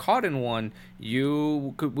you were caught in one,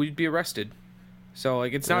 we'd be arrested. So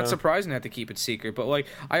like it's not surprising to have to keep it secret. But like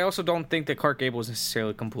I also don't think that Clark Gable was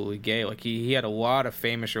necessarily completely gay. Like he had a lot of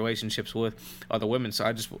famous relationships with other women. So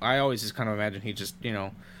I always just kind of imagine he just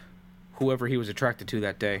whoever he was attracted to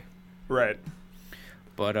that day. Right.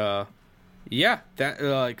 But that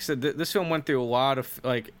like I said, this film went through a lot of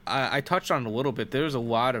I touched on it a little bit. There's a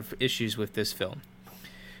lot of issues with this film.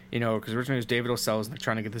 Because originally it was David O. Selznick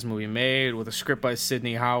trying to get this movie made with a script by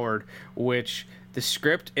Sidney Howard, which the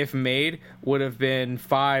script, if made, would have been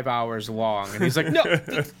 5 hours long. And he's like, no,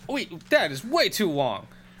 wait, that is way too long.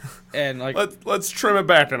 And like, let's trim it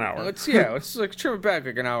back an hour. Let's like trim it back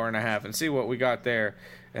like an hour and a half and see what we got there.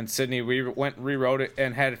 and Sidney rewrote it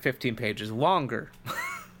and had it 15 pages longer.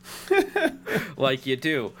 Like you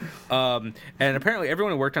do. And apparently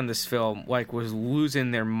everyone who worked on this film was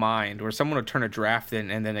losing their mind, where someone would turn a draft in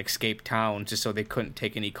and then escape town just so they couldn't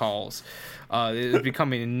take any calls. It was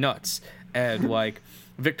becoming nuts. And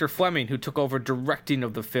Victor Fleming, who took over directing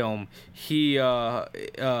of the film, he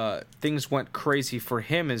things went crazy for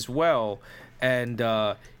him as well, and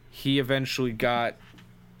he eventually got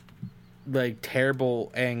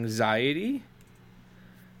terrible anxiety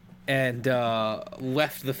and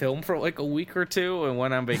left the film for a week or two and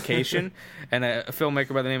went on vacation. And a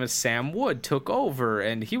filmmaker by the name of Sam Wood took over,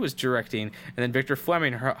 and he was directing. And then Victor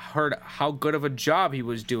Fleming heard how good of a job he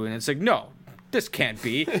was doing. It's no, this can't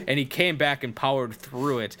be. And he came back and powered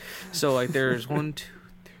through it. So there's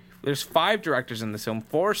there's 5 directors in this film,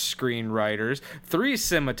 4 screenwriters, 3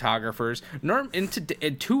 cinematographers,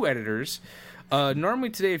 and 2 editors.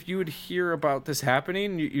 Normally today, if you would hear about this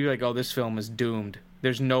happening, you're like, oh, this film is doomed.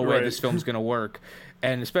 There's no way this film's going to work.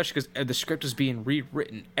 And especially because the script was being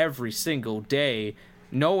rewritten every single day.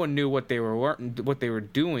 No one knew what they were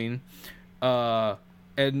doing.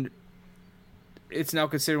 And it's now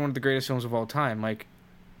considered one of the greatest films of all time. David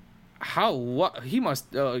O.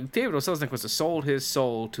 Selznick must have sold his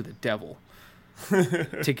soul to the devil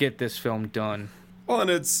to get this film done. Well, and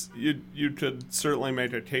it's you could certainly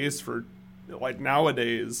make a case for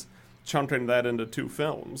nowadays chunking that into 2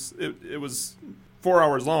 films. It was 4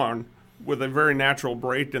 hours long with a very natural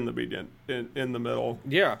break in the middle.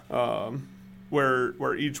 Yeah.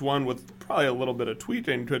 Where each one with probably a little bit of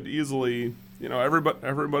tweaking could easily,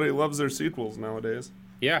 everybody loves their sequels nowadays.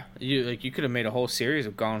 Yeah, you could have made a whole series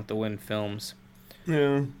of Gone with the Wind films.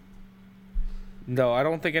 Yeah. No, I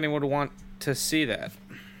don't think anyone would want to see that.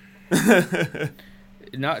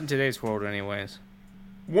 Not in today's world, anyways.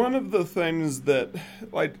 One of the things that,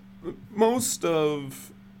 most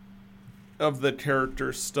of the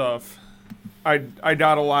character stuff, I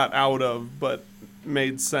got a lot out of, but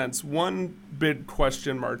made sense. One big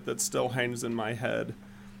question mark that still hangs in my head: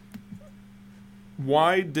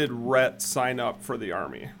 why did Rhett sign up for the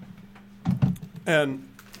army? And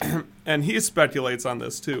he speculates on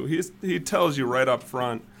this too. He tells you right up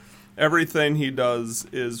front, everything he does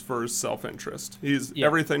is for self-interest.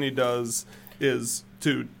 Everything he does is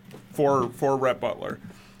for Rhett Butler.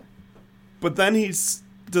 But then he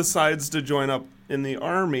decides to join up in the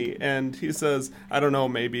army, and he says, I don't know,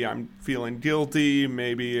 maybe I'm feeling guilty,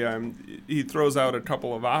 he throws out a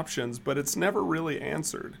couple of options, but it's never really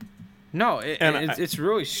answered. No, it's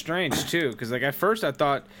really strange too, because at first I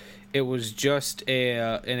thought it was just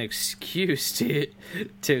an excuse to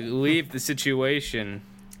leave the situation.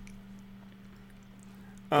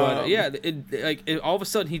 But all of a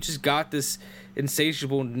sudden he just got this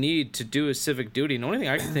insatiable need to do his civic duty. And the only thing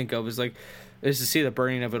I can think of is to see the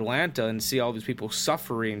burning of Atlanta and see all these people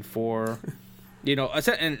suffering for,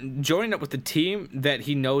 and joining up with the team that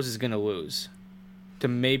he knows is going to lose, to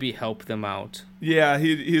maybe help them out. Yeah,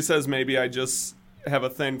 he says maybe I just have a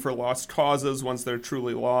thing for lost causes once they're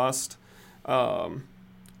truly lost, and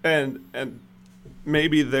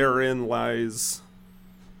maybe therein lies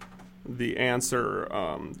the answer,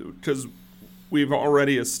 because we've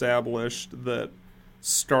already established that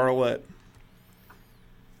Scarlett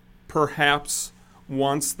perhaps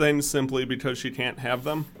wants things simply because she can't have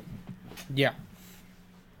them. Yeah.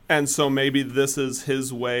 And so maybe this is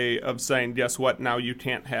his way of saying, guess what, now you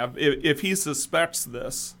can't have... If he suspects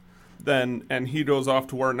this, then and he goes off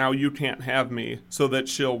to war, now you can't have me, so that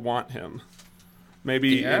she'll want him.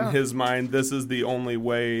 Maybe in his mind, this is the only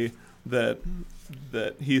way that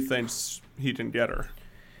he thinks he can get her.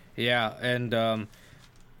 Yeah, and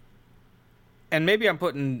maybe I'm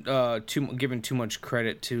giving too much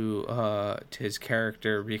credit to his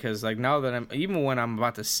character, because now that even when I'm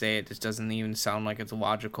about to say it, just doesn't even sound like it's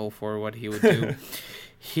logical for what he would do.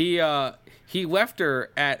 He left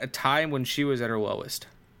her at a time when she was at her lowest.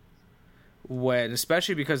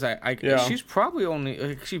 Especially because she's probably only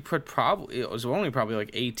it was only probably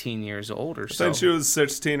 18 years old or so. Since she was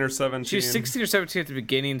 16 or 17. She was 16 or 17 at the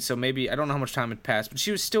beginning, so maybe I don't know how much time had passed, but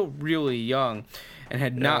she was still really young and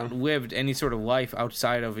had not lived any sort of life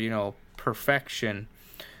outside of perfection.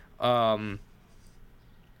 And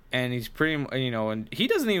he's pretty and he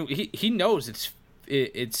doesn't even he knows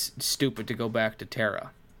it's stupid to go back to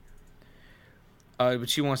Tara. But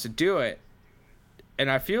she wants to do it. And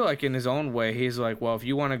I feel like in his own way, he's like, well, if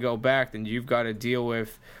you want to go back, then you've got to deal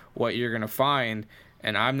with what you're going to find,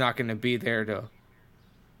 and I'm not going to be there to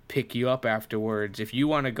pick you up afterwards. If you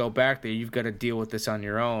want to go back there, you've got to deal with this on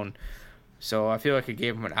your own. So I feel like it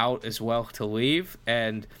gave him an out as well to leave.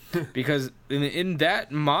 And because in that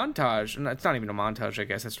montage, and it's not even a montage, I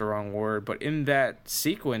guess that's the wrong word, but in that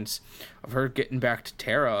sequence of her getting back to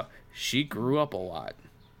Tara, she grew up a lot.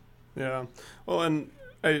 Yeah. Well, and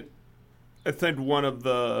I think one of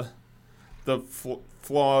the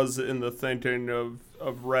flaws in the thinking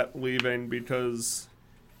of Rhett leaving because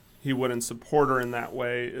he wouldn't support her in that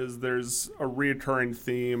way is there's a recurring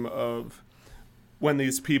theme of when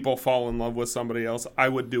these people fall in love with somebody else, I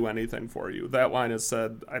would do anything for you. That line is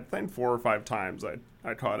said, I think 4 or 5 times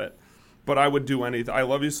I caught it. But I would do anything. I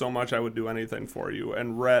love you so much, I would do anything for you.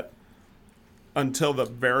 And Rhett, until the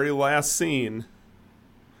very last scene,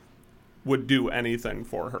 would do anything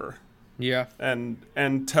for her. Yeah.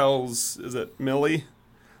 And tells, is it Millie?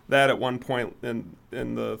 That at one point in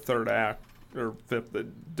the 3rd act, or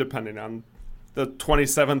 5th, depending on the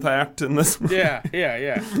 27th act in this movie.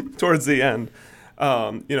 Yeah. Towards the end.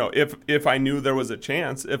 If I knew there was a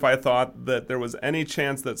chance, if I thought that there was any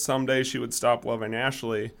chance that someday she would stop loving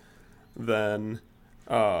Ashley, then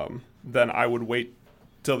I would wait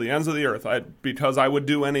till the ends of the earth. Because I would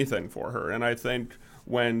do anything for her. And I think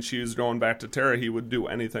when she was going back to Tara, he would do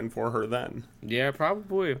anything for her then. Yeah,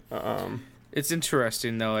 probably. It's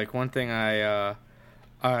interesting though. Like one thing I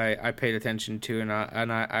paid attention to, and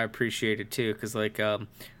I appreciate it too, because like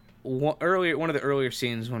one of the earlier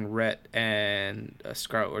scenes when Rhett and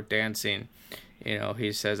Scarlett were dancing,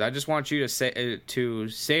 he says, "I just want you to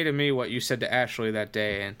say to me what you said to Ashley that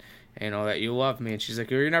day, and that you love me." And she's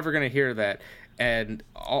like, "You're never gonna hear that," and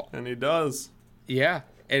he does. Yeah,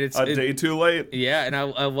 and it's a day too late. Yeah, and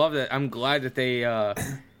I love that. I'm glad that they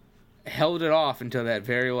held it off until that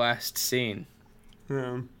very last scene.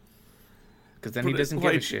 Yeah. Because then he doesn't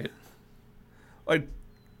give a shit. Like,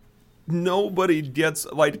 nobody gets...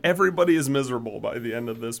 Like, everybody is miserable by the end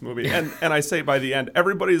of this movie. And I say by the end,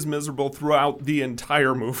 everybody is miserable throughout the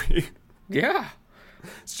entire movie. Yeah.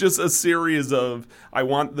 It's just a series of, I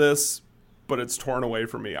want this, but it's torn away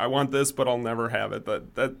from me. I want this, but I'll never have it.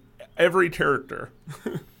 That every character.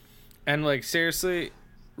 And, like, seriously,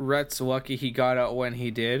 Rhett's lucky he got out when he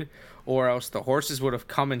did, or else the horses would have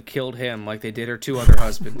come and killed him like they did her 2 other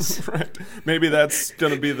husbands. Right. Maybe that's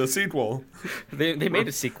going to be the sequel. They made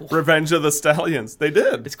a sequel. Revenge of the Stallions. They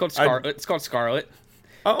did. It's called Scarlet. It's called Scarlet.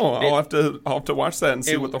 Oh, I'll have to watch that and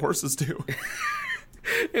see what the horses do.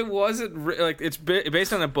 It wasn't it's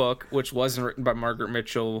based on a book which wasn't written by Margaret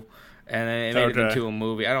Mitchell, and they made it into a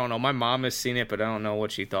movie. I don't know. My mom has seen it, but I don't know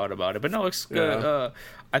what she thought about it. But no, it's good. Yeah.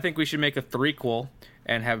 I think we should make a threequel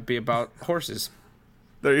and have it be about horses.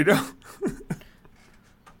 There you go.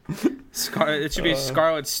 It should be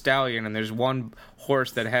Scarlet Stallion, and there's one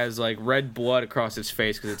horse that has like red blood across its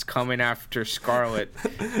face because it's coming after Scarlet.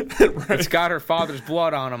 Right. It's got her father's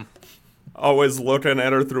blood on him. Always looking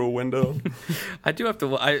at her through a window. I do have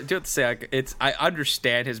to say, like, I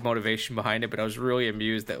understand his motivation behind it, but I was really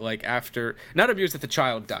amused that, like, not amused that the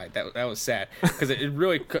child died. That was sad because it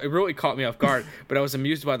really caught me off guard. But I was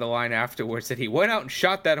amused by the line afterwards that he went out and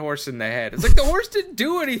shot that horse in the head. It's like the horse didn't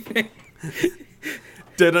do anything.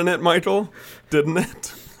 Didn't it, Michael? Didn't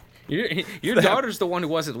it? Your daughter's the one who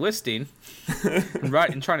wasn't listening,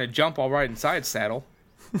 and trying to jump all right inside saddle.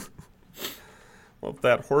 Well, if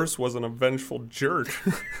that horse wasn't a vengeful jerk.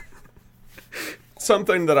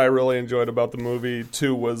 Something that I really enjoyed about the movie,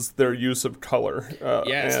 too, was their use of color.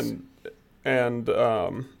 Yes. And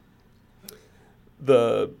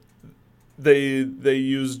they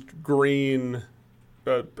used green,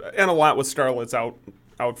 and a lot with Scarlett's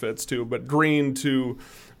outfits, too, but green to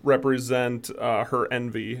represent her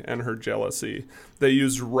envy and her jealousy. They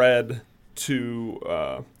used red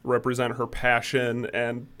to represent her passion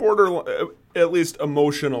and at least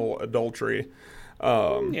emotional adultery.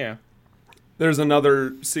 Yeah. There's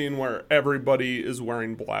another scene where everybody is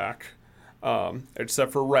wearing black,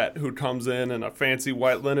 except for Rhett, who comes in a fancy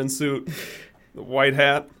white linen suit, the white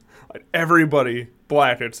hat. Like, everybody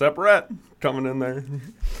black except Rhett coming in there.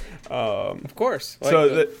 Of course.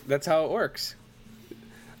 That's how it works.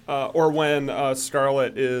 Or when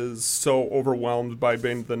Scarlett is so overwhelmed by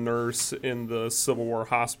being the nurse in the Civil War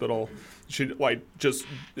hospital, she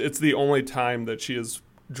it's the only time that she is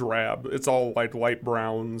drab. It's all like light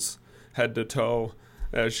browns, head to toe,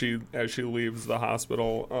 as she leaves the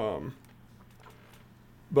hospital.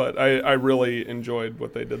 But I really enjoyed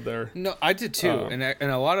what they did there. No, I did too, and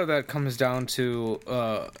a lot of that comes down to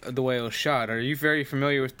the way it was shot. Are you very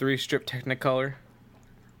familiar with 3-strip Technicolor?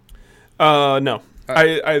 No.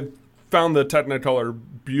 I found the Technicolor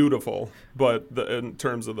beautiful, but in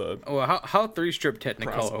terms of the how 3-strip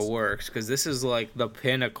Technicolor process works, because this is like the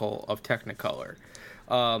pinnacle of Technicolor.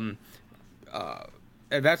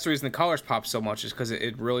 that's the reason the colors pop so much, is because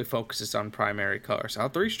it really focuses on primary colors. How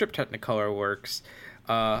 3-strip Technicolor works,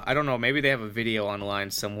 I don't know, maybe they have a video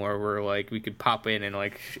online somewhere where like we could pop in and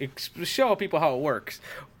like show people how it works.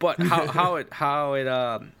 But how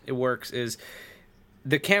it works is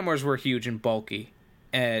the cameras were huge and bulky,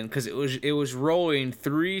 and because it was rolling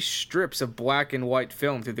 3 strips of black and white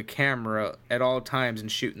film through the camera at all times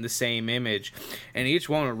and shooting the same image, and each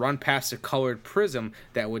one would run past a colored prism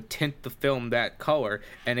that would tint the film that color,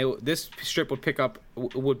 and this strip would pick up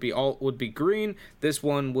would be green, this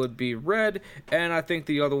one would be red, and I think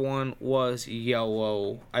the other one was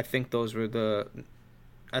yellow. I think those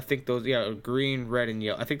green, red, and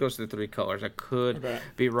yellow. I think those are the 3 colors. I could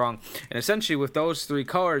be wrong. And essentially, with those 3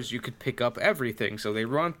 colors, you could pick up everything. So they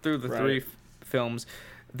run through the 3 films.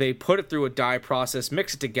 They put it through a dye process,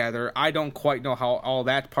 mix it together. I don't quite know how all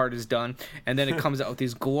that part is done. And then it comes out with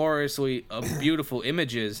these gloriously beautiful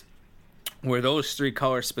images where those 3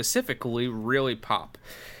 colors specifically really pop.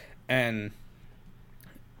 And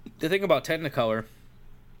the thing about Technicolor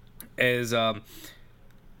is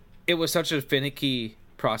it was such a finicky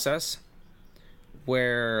process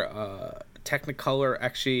where Technicolor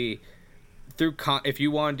actually if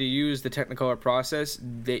you wanted to use the Technicolor process,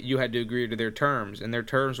 that you had to agree to their terms, and their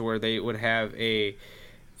terms were they would have a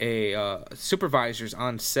supervisors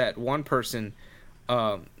on set, one person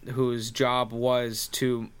whose job was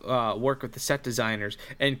to work with the set designers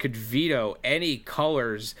and could veto any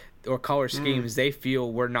colors or color schemes they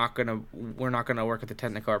feel we're not gonna work with the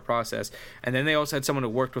Technicolor process. And then they also had someone who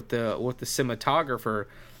worked with the cinematographer,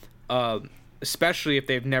 especially if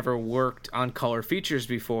they've never worked on color features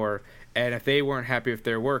before, and if they weren't happy with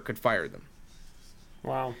their work, could fire them.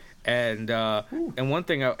 Wow. And one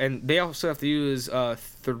thing, and they also have to use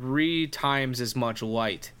 3 times as much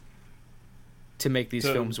light to make these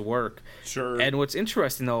films work. Sure. And what's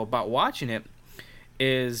interesting though about watching it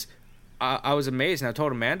is I was amazed, and I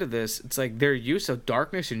told Amanda this. It's like their use of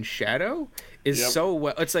darkness and shadow is so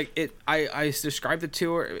well. It's like I described it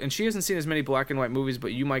to her, and she hasn't seen as many black and white movies,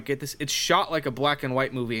 but you might get this. It's shot like a black and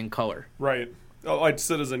white movie in color. Right. Like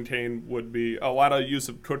Citizen Kane would be. A lot of use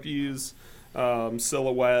of cookies,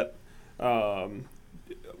 silhouette.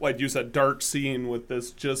 Like you said, dark scene with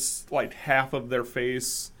this just like half of their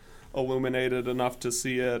face illuminated enough to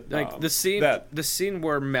see it. Like the scene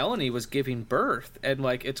where Melanie was giving birth, and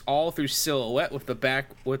like it's all through silhouette with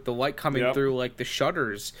the light coming through like the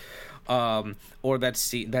shutters, or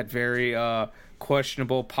that very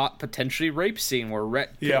questionable potentially rape scene where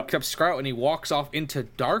Rhett picks up Scarlet and he walks off into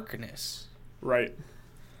darkness. Right.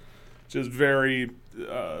 Just very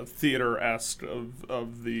theater-esque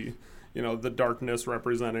of the the darkness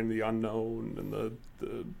representing the unknown and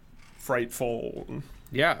the frightful.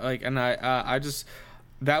 Yeah, like, and I just,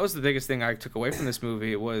 that was the biggest thing I took away from this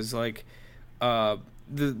movie. It was like,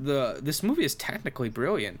 this movie is technically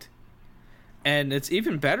brilliant, and it's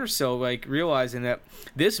even better so like realizing that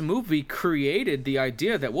this movie created the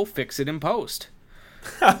idea that we'll fix it in post.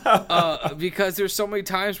 Because there's so many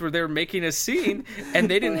times where they're making a scene and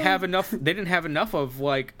they didn't have enough of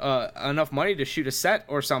like enough money to shoot a set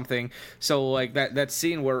or something, so like that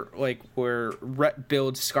scene where Rhett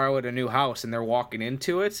builds Scarlet a new house and they're walking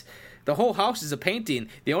into it, the whole house is a painting.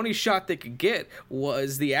 The only shot they could get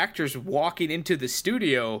was the actors walking into the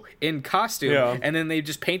studio in costume, and then they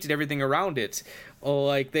just painted everything around it.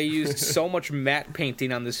 Like they used so much matte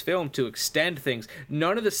painting on this film to extend things.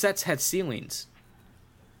 None of the sets had ceilings.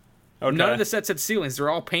 Okay. None of the sets had ceilings. They're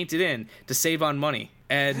all painted in to save on money.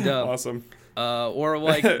 And awesome. Or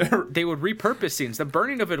like they would repurpose scenes. The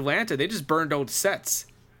burning of Atlanta, they just burned old sets.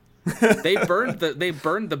 They burned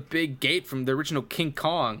the big gate from the original King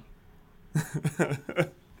Kong.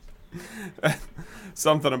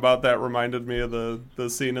 Something about that reminded me of the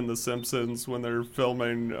scene in The Simpsons when they're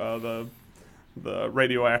filming the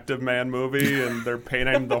Radioactive Man movie and they're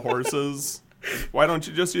painting the horses. Why don't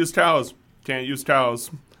you just use cows? Can't use cows.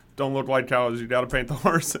 Don't look like cows. You got to paint the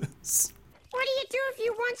horses. What do you do if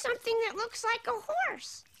you want something that looks like a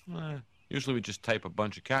horse? Usually we just type a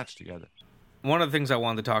bunch of cats together. One of the things I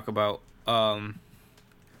wanted to talk about,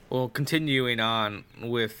 continuing on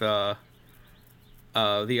with the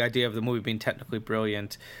idea of the movie being technically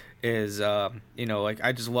brilliant, is I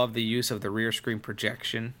just love the use of the rear screen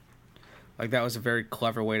projection. Like that was a very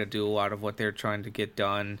clever way to do a lot of what they're trying to get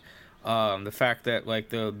done. The fact that like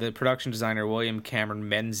the production designer William Cameron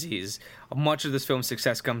Menzies, much of this film's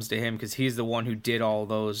success comes to him because he's the one who did all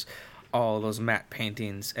those matte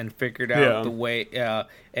paintings and figured out the way,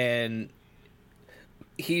 and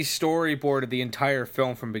he storyboarded the entire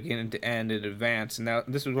film from beginning to end in advance, and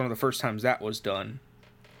this was one of the first times that was done.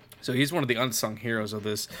 So he's one of the unsung heroes of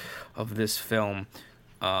this film.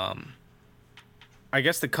 I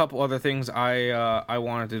guess the couple other things I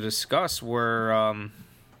wanted to discuss were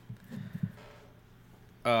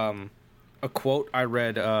a quote I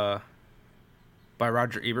read by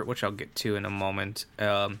Roger Ebert, which I'll get to in a moment.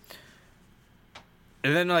 And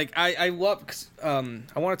then, like, I love... I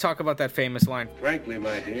want to talk about that famous line. Frankly,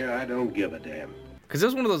 my dear, I don't give a damn. Because it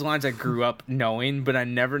was one of those lines I grew up knowing, but I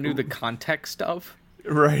never knew the context of.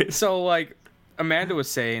 Right. So, like, Amanda was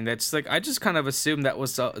saying that's like, I just kind of assumed that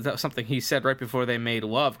was something he said right before they made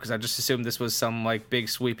love, because I just assumed this was some, like, big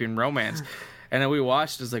sweeping romance. And then we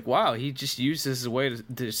watched, it was like, wow, he just used this as a way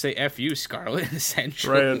to say F you, Scarlett,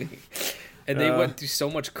 essentially. Right. And they went through so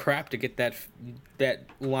much crap to get that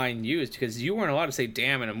line used, because you weren't allowed to say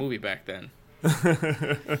damn in a movie back then.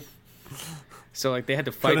 So, like, they had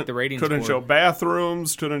to fight the ratings Couldn't board. show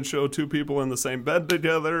bathrooms, couldn't show two people in the same bed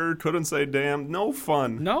together, couldn't say damn. No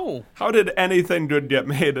fun. No. How did anything good get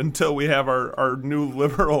made until we have our new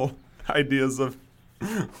liberal ideas of...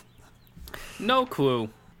 No clue.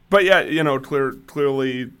 But yeah, you know,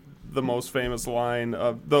 clearly the most famous line,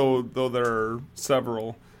 though there are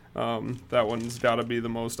several, that one's got to be the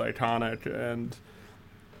most iconic,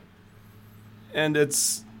 and it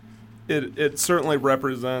certainly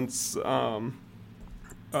represents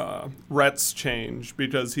Rhett's change,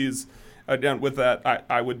 because he's, again, with that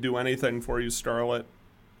I would do anything for you, Starlet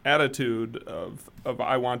attitude of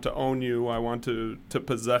I want to own you, I want to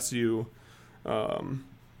possess you,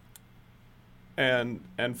 and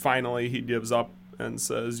finally he gives up and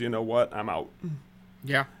says, you know what, I'm out.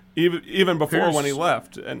 Yeah. Even before when he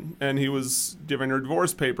left and he was giving her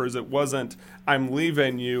divorce papers, it wasn't I'm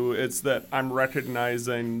leaving you, it's that I'm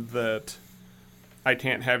recognizing that I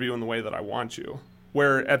can't have you in the way that I want you.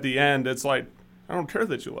 Where at the end it's like, I don't care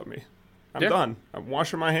that you love me. I'm done. I'm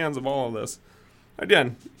washing my hands of all of this.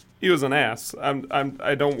 Again, he was an ass.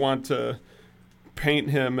 I don't want to paint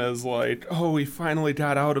him as like, oh, he finally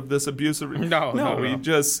got out of this abusive. No.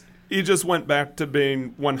 He just went back to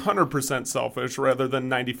being 100% selfish rather than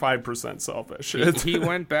 95% selfish. He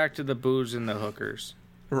went back to the booze and the hookers.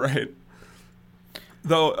 Right.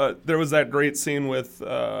 Though there was that great scene with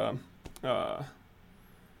God,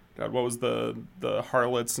 what was the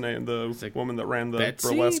harlot's name? The woman that ran the Betsy?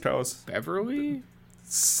 burlesque house. Beverly?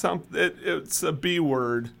 It's a B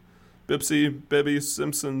word. Bibby,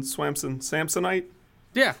 Simpson, Swamson, Samsonite?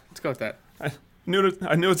 Yeah, let's go with that. I knew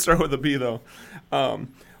it started with a B, though.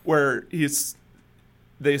 Where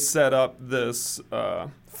they set up this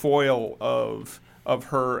foil of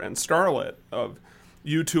her and Starlet, of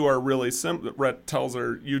you two are really similar. Rhett tells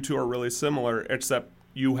her, you two are really similar, except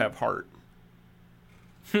you have heart.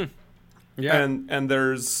 Yeah. And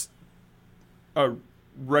there's a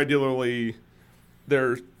regularly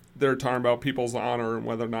they're talking about people's honor and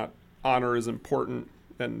whether or not honor is important,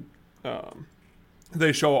 and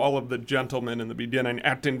they show all of the gentlemen in the beginning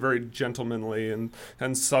acting very gentlemanly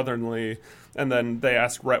and southernly, and then they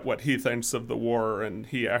ask Rhett what he thinks of the war, and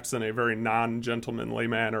he acts in a very non-gentlemanly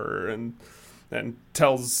manner and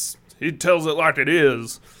tells it like it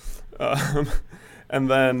is, and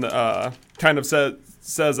then kind of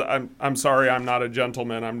says I'm sorry, I'm not a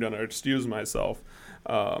gentleman, I'm going to excuse myself.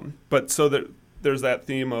 But so that there's that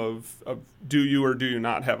theme of do you or do you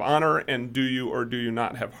not have honor, and do you or do you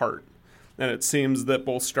not have heart? And it seems that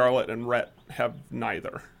both Starlet and Rhett have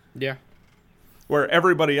neither. Yeah. Where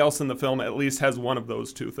everybody else in the film at least has one of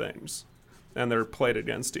those two things, and they're played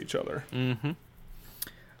against each other. Mm-hmm.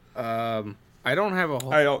 I don't have a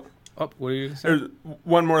whole... what are you saying? There's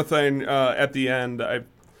one more thing at the end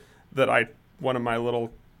one of my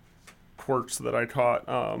little quirks that I caught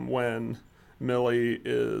when Millie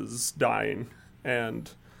is dying, and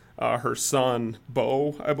her son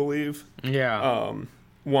Bo, I believe,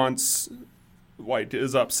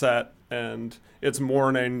 is upset, and it's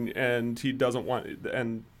morning, and he doesn't want,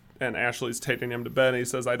 and Ashley's taking him to bed, and he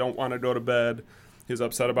says, I don't want to go to bed. He's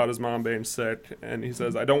upset about his mom being sick, and he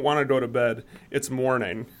says, I don't want to go to bed. It's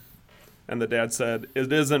morning. And the dad said,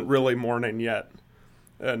 it isn't really morning yet.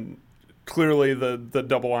 And clearly the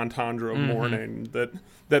double entendre of mourning,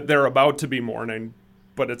 that they're about to be mourning,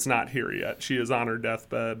 but it's not here yet. She is on her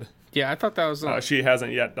deathbed. Yeah, I thought that was... she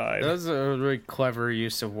hasn't yet died. That was a really clever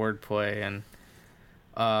use of wordplay, and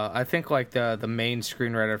I think like the main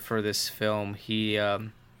screenwriter for this film, he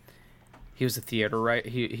was a theater, right?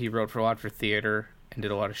 He wrote a lot for theater and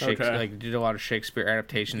did a lot of Shakespeare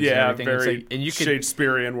adaptations. Yeah, and everything. very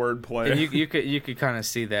Shakespearean wordplay. And you could kind of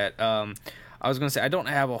see that. I was gonna say I don't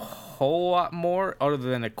have a whole lot more other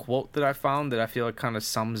than a quote that I found that I feel like kind of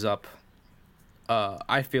sums up.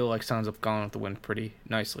 Sums up Gone with the Wind pretty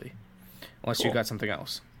nicely. Unless you got something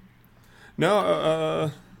else.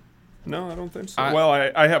 No, No, I don't think so. Well,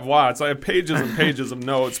 I have lots. I have pages and pages of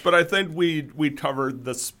notes, but I think we covered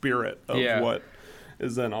the spirit of what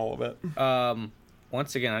is in all of it.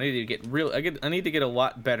 Once again, I need to get I need to get a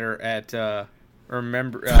lot better at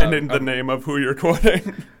remember finding the name of who you're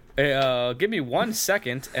quoting. Give me 1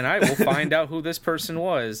 second, and I will find out who this person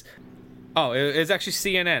was. Oh, it's actually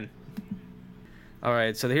CNN. All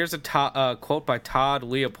right, so here's a quote by Todd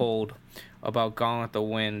Leopold about Gone with the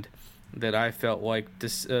Wind that I felt like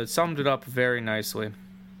this summed it up very nicely.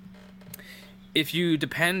 If you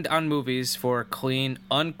depend on movies for a clean,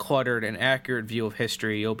 uncluttered, and accurate view of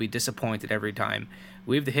history, you'll be disappointed every time.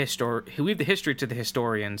 Leave the history to the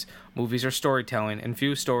historians. Movies are storytelling, and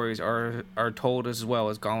few stories are told as well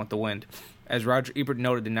as Gone with the Wind. As Roger Ebert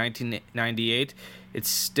noted in 1998, it's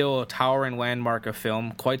still a towering landmark of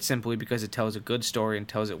film, quite simply because it tells a good story and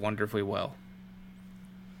tells it wonderfully well.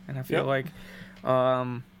 And I feel like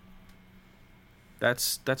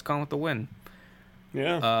that's Gone with the Wind.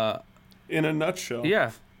 Yeah. In a nutshell.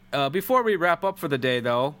 Yeah. Before we wrap up for the day,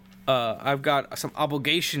 though, I've got some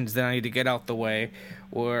obligations that I need to get out the way.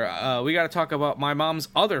 Where we got to talk about my mom's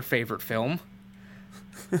other favorite film,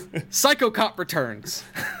 Psycho Cop Returns.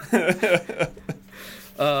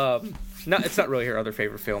 No, it's not really her other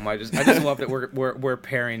favorite film. I just love that we're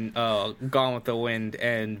pairing Gone with the Wind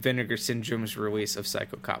and Vinegar Syndrome's release of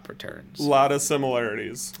Psycho Cop Returns. A lot of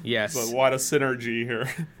similarities. Yes, a lot of synergy here.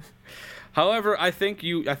 However, I think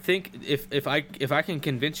if I can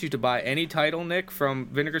convince you to buy any title, Nick, from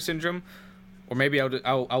Vinegar Syndrome, or maybe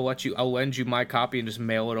I'll lend you my copy and just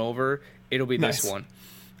mail it over. It'll be this one.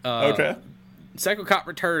 Okay. Psycho Cop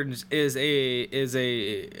Returns is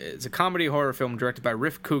a comedy horror film directed by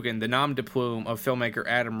Riff Coogan, the nom de plume of filmmaker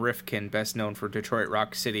Adam Rifkin, best known for Detroit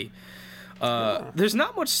Rock City. There's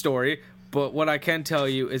not much story, but what I can tell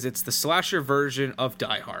you is it's the slasher version of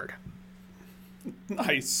Die Hard.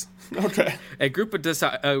 Nice. Okay. A group of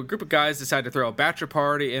guys decide to throw a bachelor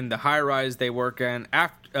party in the high-rise they work in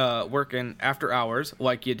after hours,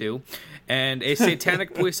 like you do, and a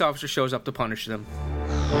satanic police officer shows up to punish them.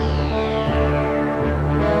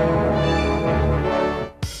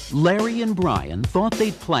 Larry and Brian thought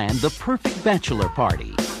they'd planned the perfect bachelor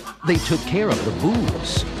party. They took care of the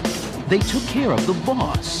booze. They took care of the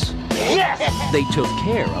boss. Yes! They took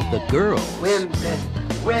care of the girls. Women.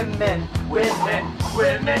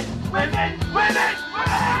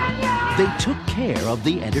 They took care of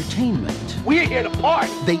the entertainment. We're here to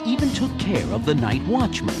party. They even took care of the night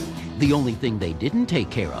watchman. The only thing they didn't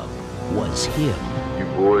take care of was him. You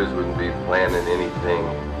boys wouldn't be planning anything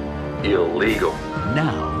illegal.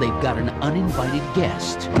 Now they've got an uninvited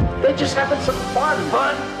guest. They're just having some fun.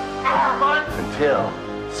 Until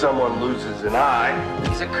someone loses an eye.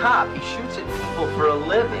 He's a cop. He shoots at people for a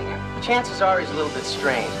living. Chances are he's a little bit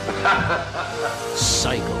strange.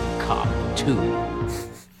 Psycho Cop 2.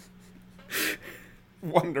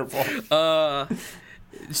 Wonderful.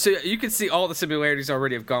 So you can see all the similarities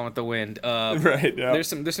already of Gone with the Wind. Right. Yeah. There's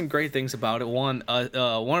some great things about it. One of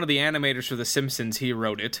the animators for The Simpsons, he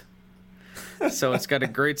wrote it. So it's got a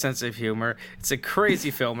great sense of humor. It's a crazy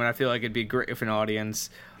film, and I feel like it'd be great for an audience.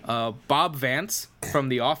 Bob Vance from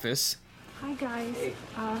The Office. Hi, guys.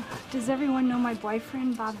 Does everyone know my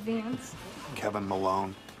boyfriend, Bob Vance? Kevin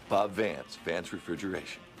Malone. Bob Vance, Vance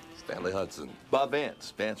Refrigeration. Stanley Hudson. Bob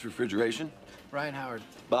Vance, Vance Refrigeration. Ryan Howard.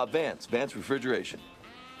 Bob Vance, Vance Refrigeration.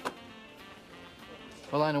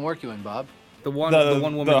 What line of work you in, Bob? The one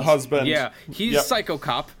woman. The husband. Yeah, he's Psycho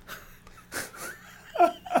Cop.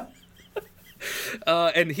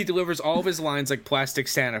 And he delivers all of his lines like Plastic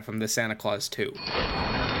Santa from the Santa Claus 2.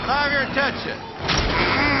 Have your attention.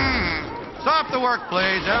 Stop the work,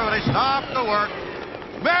 please. Everybody stop the work.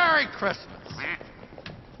 Merry Christmas.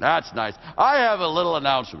 That's nice. I have a little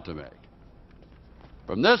announcement to make.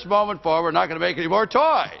 From this moment forward, we're not going to make any more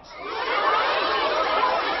toys.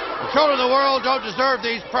 The children of the world don't deserve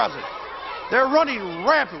these presents. They're running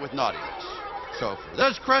rampant with naughtiness. So for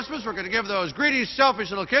this Christmas, we're going to give those greedy, selfish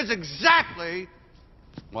little kids exactly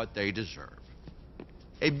what they deserve.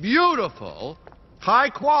 A beautiful,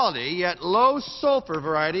 high-quality, yet low-sulfur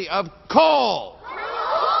variety of coal.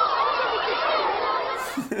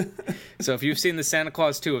 So if you've seen the Santa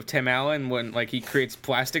Claus 2 of Tim Allen, when he creates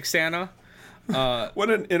Plastic Santa... what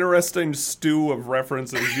an interesting stew of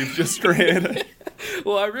references you've just created.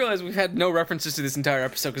 Well, I realize we've had no references to this entire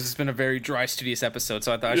episode because it's been a very dry, studious episode,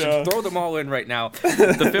 so I thought I should throw them all in right now.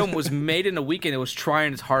 The film was made in a weekend. It was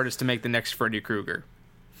trying its hardest to make the next Freddy Krueger.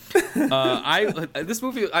 I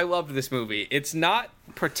loved this movie. It's not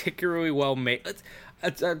particularly well made.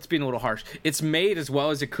 That's being a little harsh. It's made as well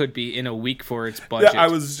as it could be in a week for its budget. Yeah, I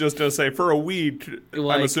was just going to say, for a week,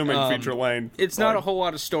 I'm assuming feature length. It's not a whole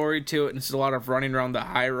lot of story to it, and it's a lot of running around the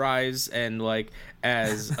high rise, and like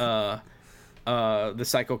as the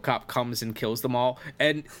Psycho Cop comes and kills them all.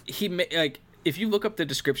 And if you look up the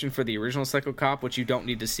description for the original Psycho Cop, which you don't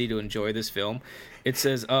need to see to enjoy this film, it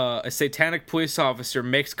says a satanic police officer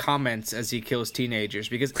makes comments as he kills teenagers,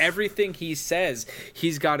 because everything he says,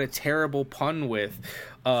 he's got a terrible pun with.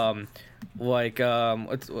 Let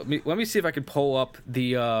me see if I can pull up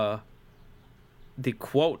the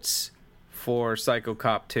quotes for Psycho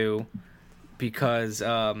Cop 2, because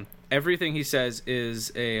everything he says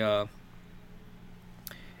is a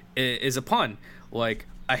pun. Like,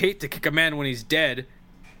 I hate to kick a man when he's dead.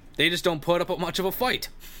 They just don't put up much of a fight.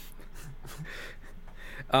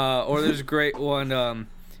 Or there's a great one.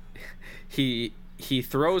 He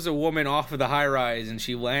throws a woman off of the high rise and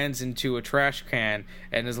she lands into a trash can.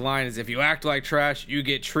 And his line is, "If you act like trash, you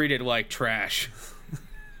get treated like trash."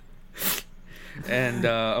 And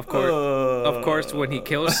of course, when he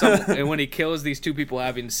kills these two people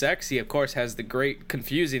having sex, he of course has the great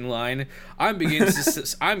confusing line, "I'm beginning to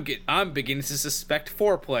suspect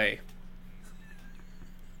foreplay."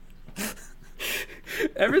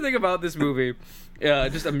 Everything about this movie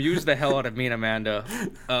just amused the hell out of me and Amanda.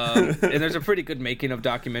 And there's a pretty good making of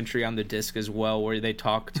documentary on the disc as well, where they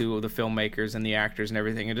talk to the filmmakers and the actors and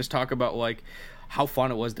everything, and just talk about like how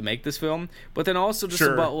fun it was to make this film, but then also just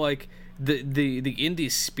about like the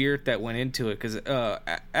indie spirit that went into it, because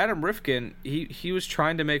Adam Rifkin, he was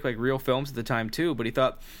trying to make like real films at the time too, but he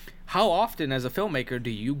thought, how often as a filmmaker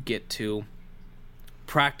do you get to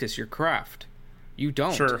practice your craft? You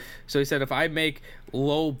don't. Sure. So he said, if I make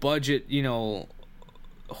low budget,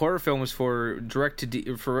 horror films for direct to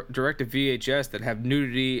VHS that have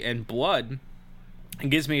nudity and blood, it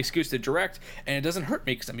gives me an excuse to direct, and it doesn't hurt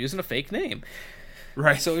me because I'm using a fake name.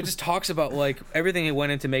 Right. So it just talks about like everything that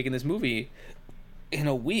went into making this movie in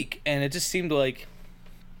a week, and it just seemed like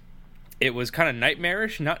it was kind of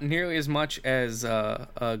nightmarish, not nearly as much as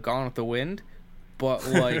Gone with the Wind, but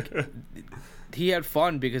like he had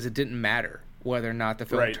fun because it didn't matter whether or not the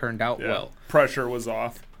film turned out well. Pressure was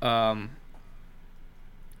off.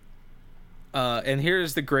 And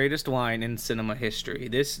here's the greatest line in cinema history.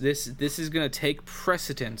 This is going to take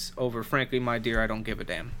precedence over Frankly, My Dear, I Don't Give a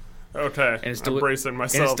Damn. Okay, and it's I'm bracing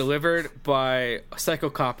myself. And it's delivered by Psycho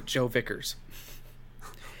Cop Joe Vickers.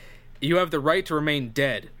 "You have the right to remain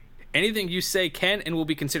dead. Anything you say can and will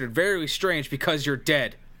be considered very strange because you're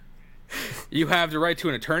dead. You have the right to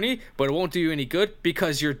an attorney, but it won't do you any good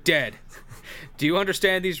because you're dead. Do you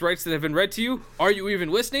understand these rights that have been read to you? Are you even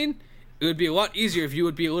listening? It would be a lot easier if you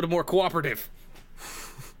would be a little more cooperative."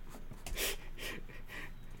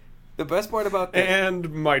 The best part about that...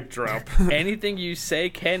 And mic drop. "Anything you say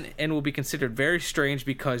can and will be considered very strange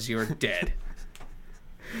because you're dead."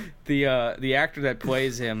 The actor that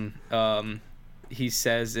plays him, he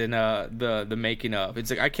says in the making of, it's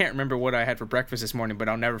like, "I can't remember what I had for breakfast this morning, but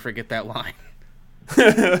I'll never forget that line."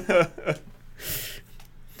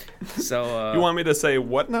 So you want me to say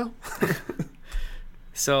what now?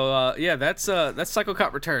 So that's Psycho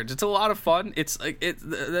Cop Returns. It's a lot of fun. It's like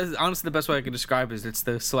that's honestly the best way I can describe it is it's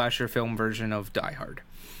the slasher film version of Die Hard.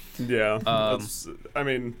 Yeah,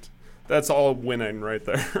 that's all winning right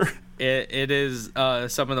there. It is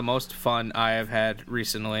some of the most fun I have had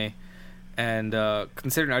recently, and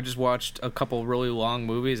considering I just watched a couple really long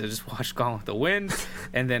movies, I just watched Gone with the Wind,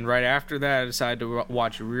 and then right after that I decided to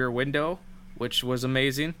watch Rear Window, which was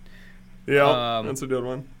amazing. Yeah, that's a good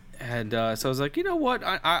one. And so I was like, you know what?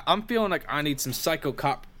 I'm feeling like I need some Psycho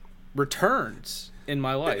Cop Returns in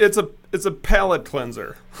my life. It's a palate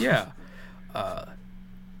cleanser. Yeah.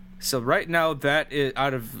 So right now, that is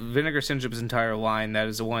out of Vinegar Syndrome's entire line, that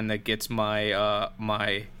is the one that gets my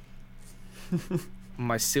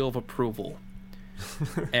my seal of approval,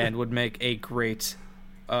 and would make a great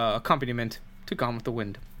accompaniment to Gone with the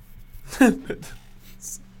Wind.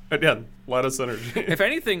 Again, a lot of synergy. If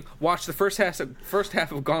anything, watch the first half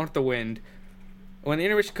of Gone with the Wind. When the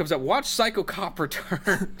intermission comes up, watch Psycho Cop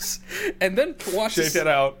Returns, and then watch it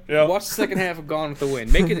out. Yep. Watch the second half of Gone with the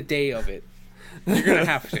Wind. Make it a day of it. You're gonna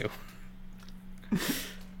have to.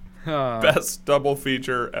 Best double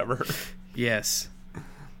feature ever. Yes.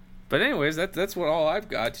 But anyways, that's what all I've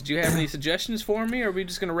got. Did you have any suggestions for me, or are we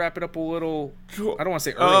just going to wrap it up a little... I don't want to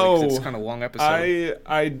say early, because it's kind of a long episode.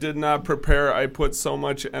 I did not prepare. I put so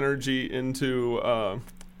much energy into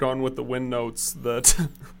Gone with the Wind notes that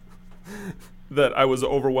that I was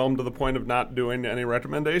overwhelmed to the point of not doing any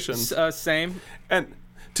recommendations. Same. And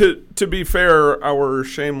To be fair, our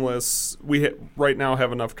Shameless, right now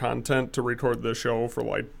have enough content to record this show for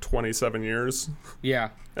like 27 years. Yeah.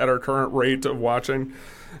 At our current rate of watching.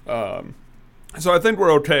 So I think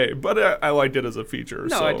we're okay, but I liked it as a feature.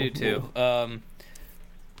 No, so I do too.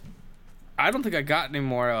 I don't think I got any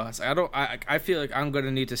more else. I feel like I'm going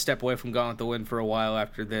to need to step away from Gone with the Wind for a while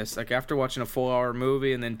after this. Like, after watching a 4-hour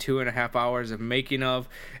movie and then 2.5 hours of making of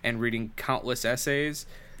and reading countless essays,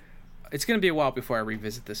 it's going to be a while before I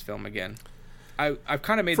revisit this film again. I've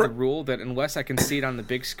kind of made the rule that unless I can see it on the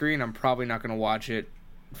big screen, I'm probably not going to watch it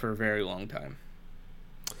for a very long time.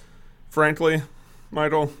 Frankly,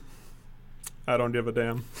 Michael, I don't give a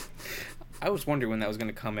damn. I was wondering when that was going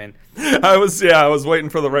to come in. I was waiting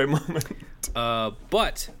for the right moment.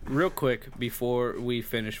 But real quick before we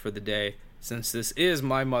finish for the day, since this is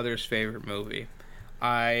my mother's favorite movie,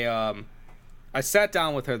 I sat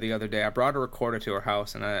down with her the other day. I brought a recorder to her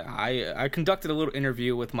house, and I conducted a little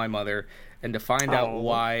interview with my mother, and to find out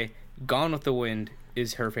why Gone with the Wind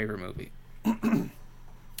is her favorite movie.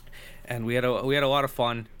 And we had a lot of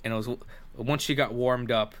fun, and it was once she got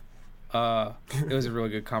warmed up, it was a really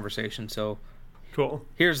good conversation. So cool.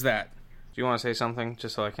 Here's that. Do you want to say something,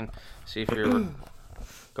 just so I can see if you're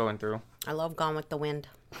going through? I love Gone with the Wind.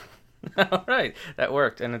 All right, that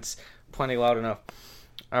worked, and it's plenty loud enough.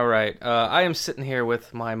 All right, I am sitting here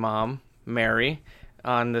with my mom, Mary,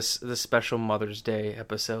 on this special Mother's Day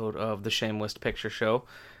episode of the Shameless Picture Show.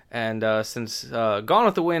 And since Gone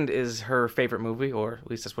with the Wind is her favorite movie, or at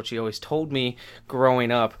least that's what she always told me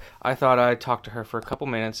growing up, I thought I'd talk to her for a couple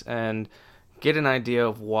minutes and get an idea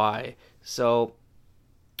of why. So,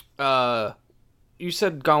 you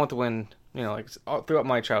said Gone with the Wind, like throughout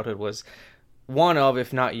my childhood was one of,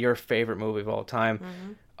 if not your favorite movie of all time.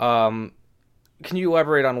 Mm-hmm. Can you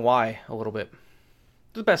elaborate on why a little bit?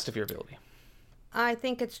 To the best of your ability. I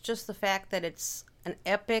think it's just the fact that it's an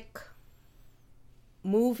epic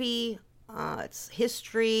movie, it's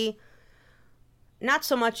history, not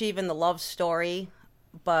so much even the love story,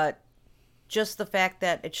 but just the fact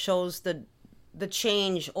that it shows the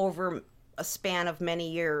change over a span of many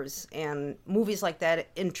years, and movies like that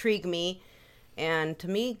intrigue me, and to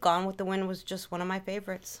me Gone with the Wind was just one of my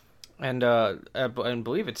favorites. And I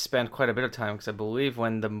believe it spent quite a bit of time, because I believe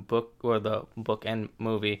when the book and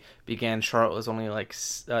movie began, Scarlett was only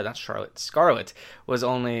Scarlett was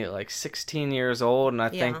only like 16 years old, and I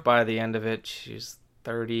think by the end of it, she's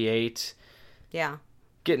 38. Yeah.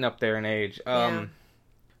 Getting up there in age. Did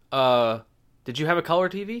you have a color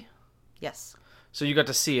TV? Yes. So you got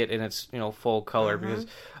to see it in its full color, because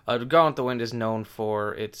Gone with the Wind is known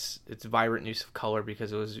for its vibrant use of color,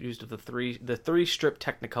 because it was used with the three strip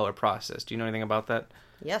Technicolor process. Do you know anything about that?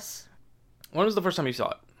 Yes. When was the first time you saw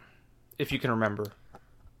it, if you can remember?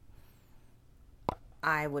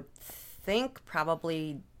 I would think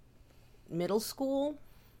probably middle school.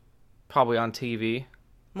 Probably on TV.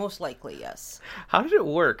 Most likely, yes. How did it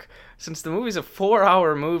work? Since the movie's a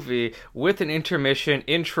 4-hour movie with an intermission,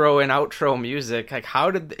 intro, and outro music, like,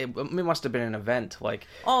 how did it must have been an event, like...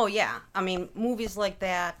 Oh, yeah. I mean, movies like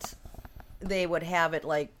that, they would have it,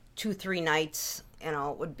 like, 2-3 nights,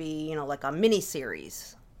 it would be, like a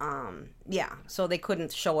mini-series. Yeah, so they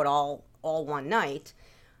couldn't show it all one night.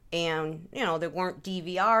 And, there weren't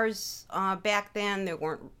DVRs back then. There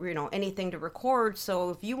weren't, anything to record.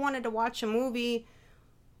 So if you wanted to watch a movie,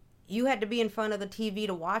 you had to be in front of the TV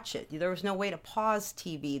to watch it. There was no way to pause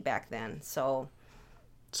TV back then. So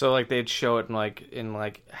like they'd show it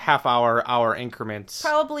in half-hour increments.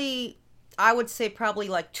 Probably, I would say probably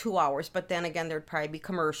like 2 hours. But then again, there'd probably be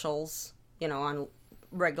commercials, on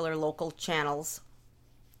regular local channels.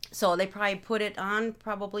 So they probably put it on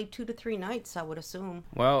probably 2 to 3 nights, I would assume.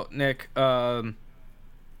 Well, Nick, I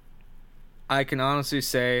can honestly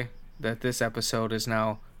say that this episode is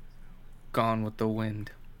now Gone with the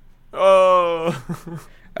Wind. Oh,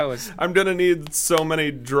 was. I'm gonna need so many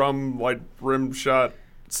drum rim shot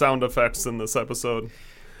sound effects in this episode,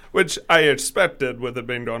 which I expected with it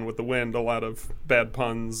being Gone with the Wind. A lot of bad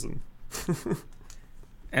puns and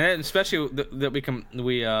especially that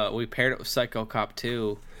we paired it with Psycho Cop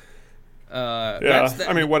 2.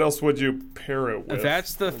 I mean, what else would you pair it with?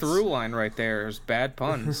 That's the through line right there. Is bad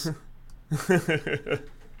puns.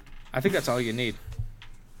 I think that's all you need.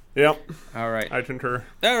 Yep. All right. I concur.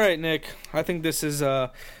 All right, Nick. I think this is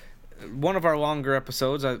one of our longer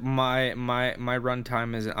episodes. My run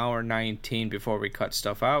time is 1:19 before we cut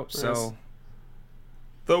stuff out. So, yes.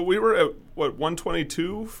 Though we were at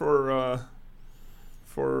 122 for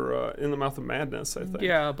In the Mouth of Madness, I think.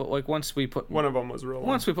 Yeah, but once we put one of them was real long.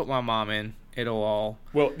 Once we put my mom in, it'll all.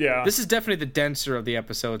 Well, yeah. This is definitely the denser of the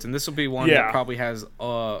episodes, and this will be one that probably has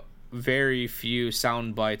very few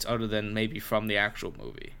sound bites other than maybe from the actual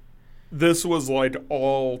movie. This was like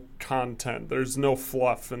all content. There's no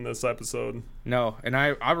fluff in this episode. No, and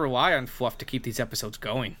I rely on fluff to keep these episodes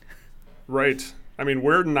going. Right. I mean,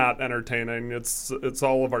 we're not entertaining. It's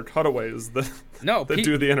all of our cutaways that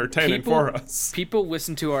do the entertaining for us. People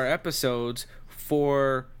listen to our episodes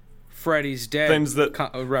for Freddy's Dead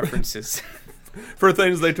references. For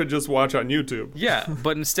things they could just watch on YouTube. Yeah,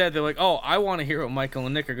 but instead they're like, oh, I want to hear what Michael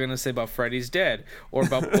and Nick are going to say about Freddy's Dead, or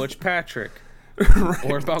about Butch Patrick, right.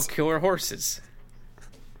 or about killer horses.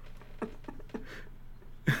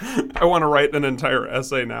 I want to write an entire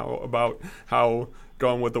essay now about how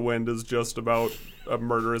Gone with the Wind is just about a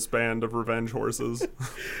murderous band of revenge horses.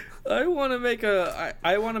 I want to make a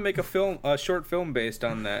film, a short film based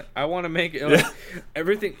on that. I want to make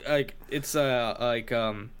everything like it's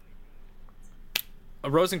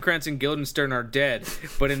Rosencrantz and Guildenstern are dead,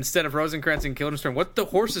 but instead of Rosencrantz and Guildenstern, what the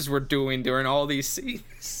horses were doing during all these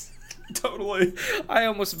scenes. Totally. I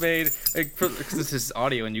almost made, because this is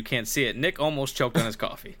audio and you can't see it, Nick almost choked on his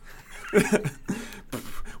coffee.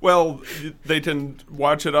 Well, they can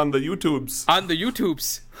watch it on the YouTubes. On the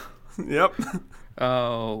YouTubes? Yep.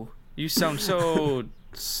 Oh, you sound so...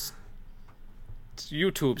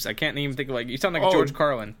 YouTubes. I can't even think of you sound like George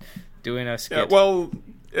Carlin doing a skit. Yeah, well,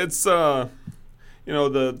 it's... the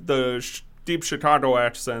deep Chicago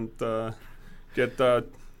accent, have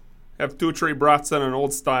 2-3 brats in an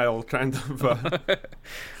old style kind of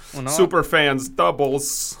super fans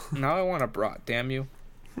doubles. Now I want a brat, damn you.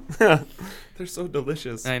 They're so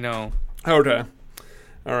delicious. I know. Okay.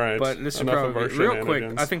 All right. But this is probably real quick.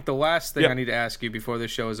 I think the last thing I need to ask you before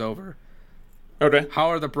this show is over. Okay. How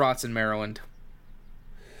are the brats in Maryland?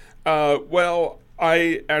 Well,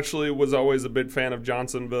 I actually was always a big fan of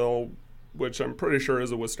Johnsonville, which I'm pretty sure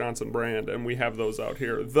is a Wisconsin brand, and we have those out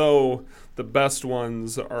here. Though the best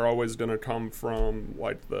ones are always going to come from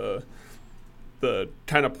like the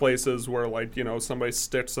kind of places where somebody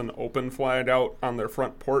sticks an open flag out on their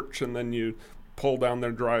front porch, and then you pull down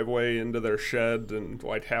their driveway into their shed, and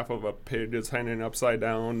like half of a pig is hanging upside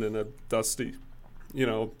down in a dusty,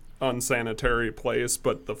 unsanitary place,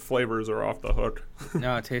 but the flavors are off the hook.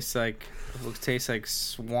 No, it tastes like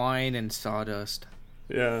swine and sawdust.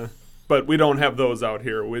 Yeah. But we don't have those out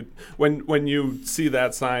here. When you see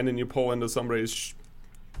that sign and you pull into somebody's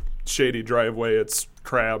shady driveway, it's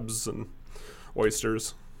crabs and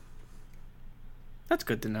oysters. That's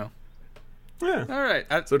good to know. Yeah. All right.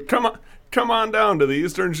 So come on down to the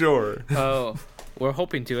Eastern Shore. Oh, we're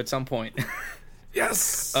hoping to at some point.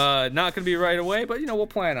 Yes. Not going to be right away, but we'll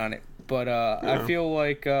plan on it. But I feel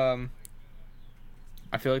like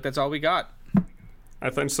that's all we got. I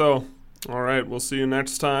think so. All right. We'll see you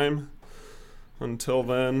next time. Until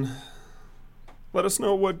then, let us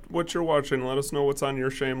know what you're watching. Let us know what's on your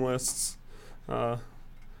shame lists.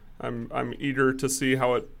 I'm eager to see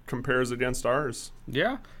how it compares against ours.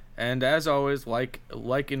 Yeah, and as always, like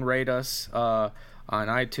and rate us on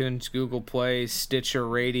iTunes, Google Play, Stitcher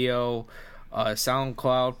Radio,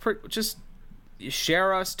 SoundCloud. Just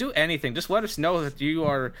share us. Do anything. Just let us know that you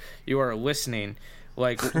are listening.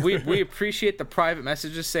 Like we appreciate the private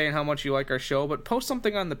messages saying how much you like our show, but post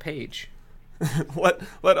something on the page.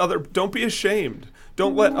 Don't be ashamed.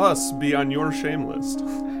 Don't let us be on your shame list.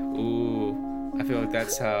 Ooh, I feel like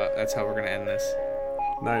that's how we're gonna end this.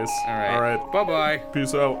 Nice. All right. Bye-bye.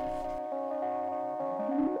 Peace out.